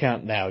Twitter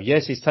account now.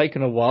 Yes, it's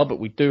taken a while, but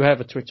we do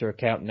have a Twitter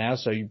account now.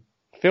 So you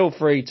feel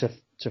free to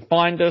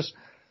find us,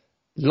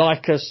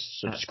 like us,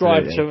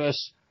 subscribe to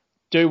us,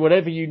 do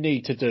whatever you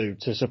need to do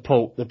to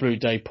support the Blue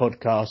Day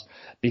podcast,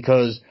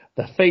 because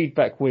the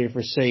feedback we've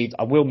received,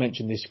 I will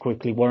mention this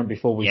quickly, Warren,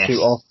 before we shoot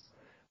off.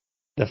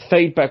 The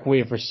feedback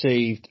we've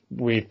received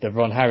with the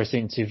Ron Harris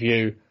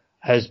interview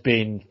has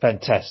been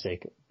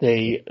fantastic.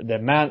 The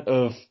amount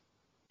of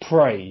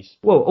praise.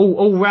 Well,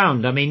 all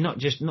round. I mean, not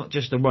just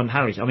the Ron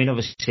Harris. I mean,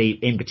 obviously,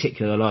 in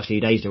particular, the last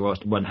few days, the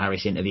Ron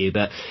Harris interview,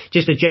 but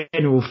just the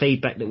general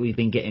feedback that we've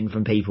been getting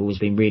from people has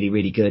been really,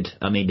 really good.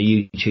 I mean,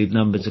 the YouTube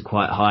numbers are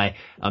quite high.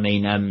 I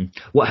mean,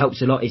 what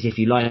helps a lot is if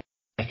you like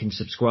and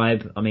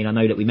subscribe. I mean, I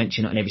know that we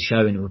mention it on every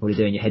show, and we're probably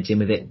doing your heads in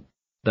with it.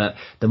 But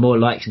the more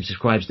likes and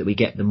subscribes that we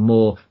get, the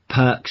more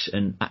perks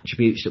and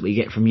attributes that we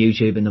get from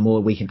YouTube, and the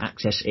more we can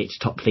access its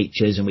top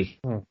features, and we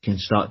can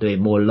start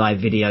doing more live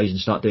videos and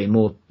start doing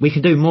more. We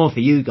can do more for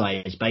you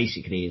guys,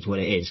 basically, is what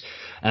it is.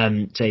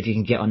 So if you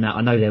can get on that.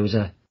 I know there was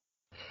a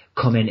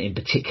comment in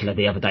particular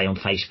the other day on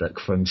Facebook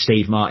from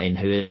Steve Martin,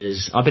 who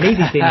is, I believe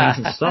he's been around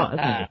since the start,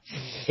 hasn't he?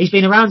 He's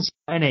been around,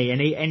 hasn't he?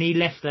 And he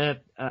left a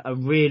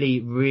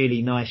really,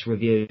 really nice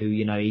review.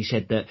 You know, he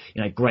said that,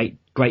 you know, great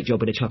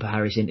job with the Chopper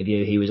Harris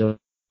interview. He was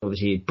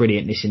obviously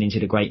brilliant listening to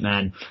the great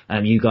man.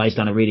 You guys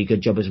done a really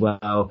good job as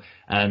well.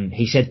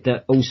 He said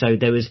that also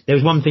there was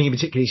one thing in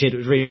particular he said that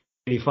was really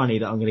funny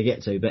that I'm going to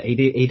get to, but he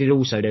did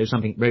also, there was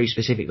something very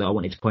specific that I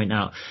wanted to point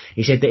out.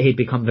 He said that he'd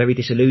become very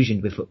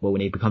disillusioned with football,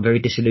 and he'd become very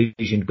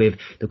disillusioned with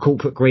the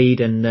corporate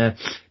greed and the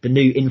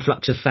new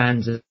influx of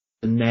fans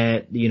and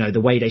their, you know, the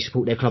way they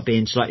support their club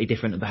being slightly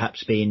different and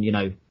perhaps being, you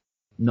know,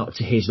 not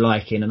to his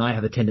liking. And I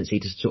have a tendency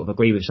to sort of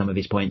agree with some of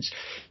his points.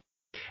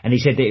 And he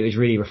said that it was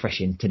really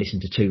refreshing to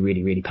listen to two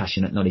really, really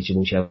passionate,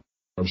 knowledgeable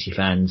Chelsea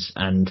fans.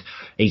 And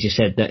he just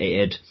said that it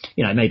had,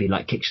 you know, maybe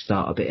like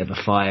kickstart a bit of a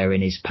fire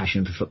in his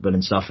passion for football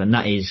and stuff. And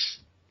that is,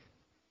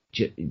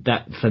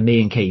 that for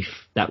me and Keith,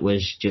 that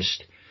was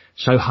just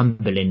so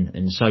humbling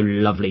and so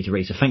lovely to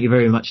read. So thank you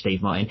very much,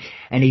 Steve Martin.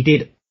 And he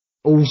did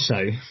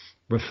also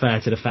refer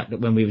to the fact that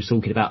when we were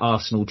talking about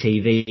Arsenal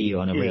TV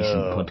on a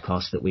recent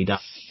podcast that we done,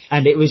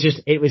 and it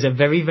was a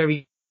very,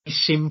 very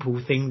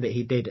simple thing that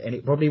he did, and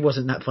it probably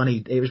wasn't that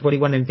funny. It was probably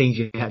one of them things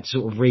you had to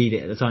sort of read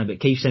it at the time, but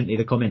Keith sent me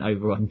the comment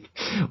over on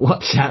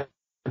WhatsApp,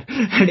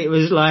 and it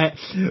was like,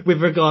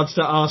 with regards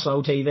to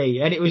Arsehole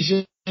TV, and it was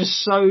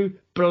just so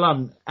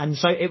blunt, and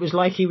so it was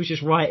like he was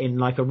just writing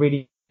like a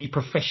really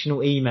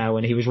professional email,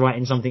 and he was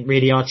writing something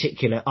really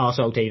articulate,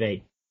 Arsehole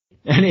TV.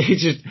 And it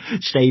was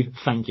just, Steve,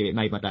 thank you, it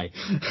made my day.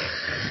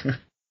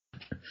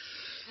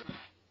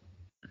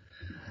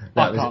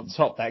 I can't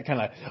top that, can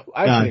I?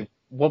 Actually,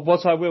 no.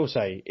 What I will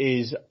say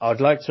is I'd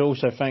like to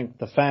also thank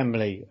the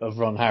family of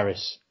Ron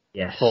Harris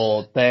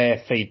for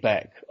their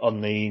feedback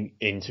on the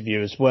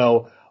interview as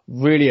well.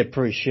 Really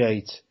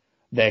appreciate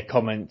their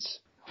comments.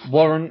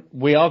 Warren,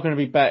 we are going to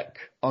be back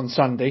on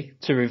Sunday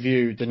to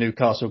review the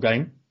Newcastle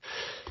game.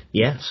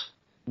 Yes.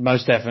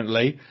 Most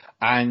definitely.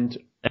 And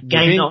a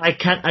game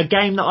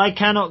that I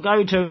cannot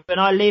go to, and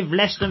I live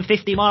less than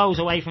 50 miles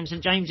away from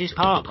St James's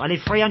Park. I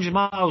live 300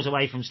 miles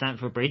away from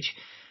Stamford Bridge.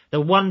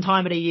 The one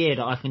time of the year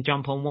that I can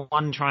jump on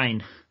one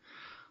train.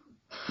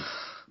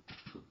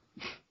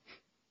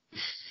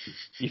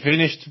 You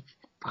finished?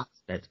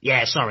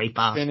 Yeah, sorry,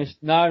 bastard. Finished?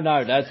 No,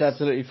 that's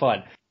absolutely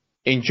fine.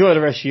 Enjoy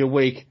the rest of your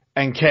week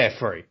and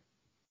carefree.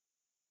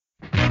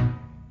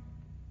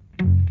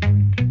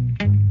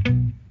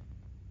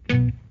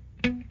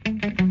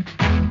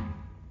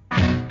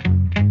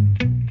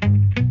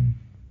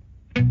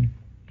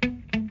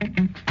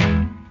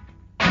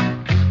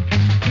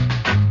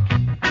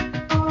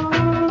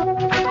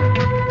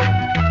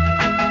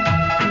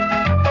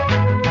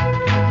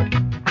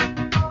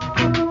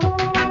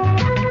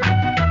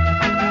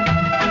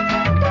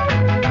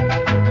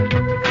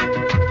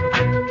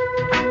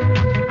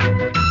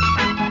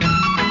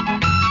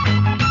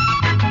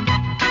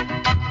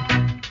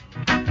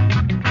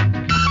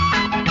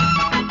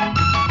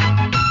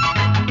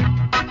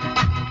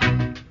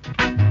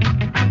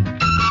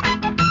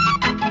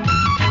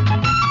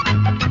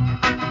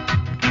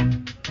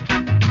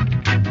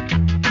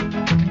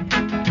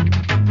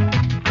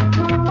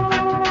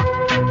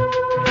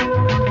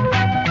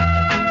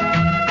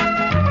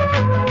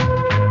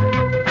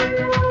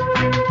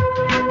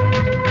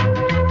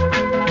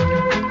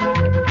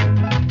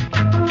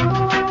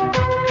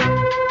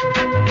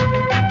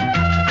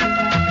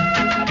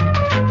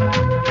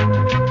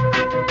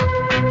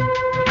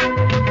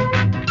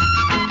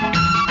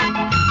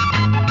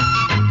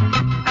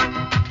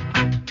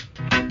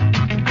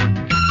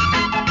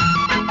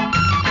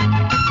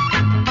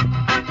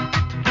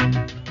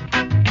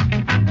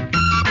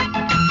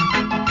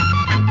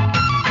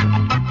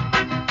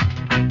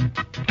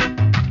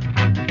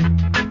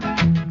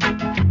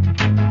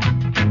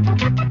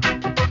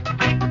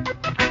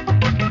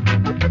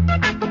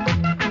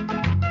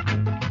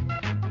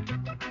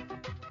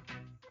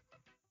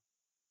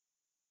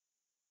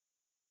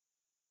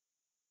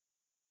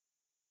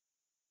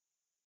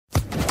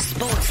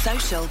 Sports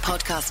Social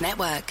Podcast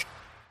Network.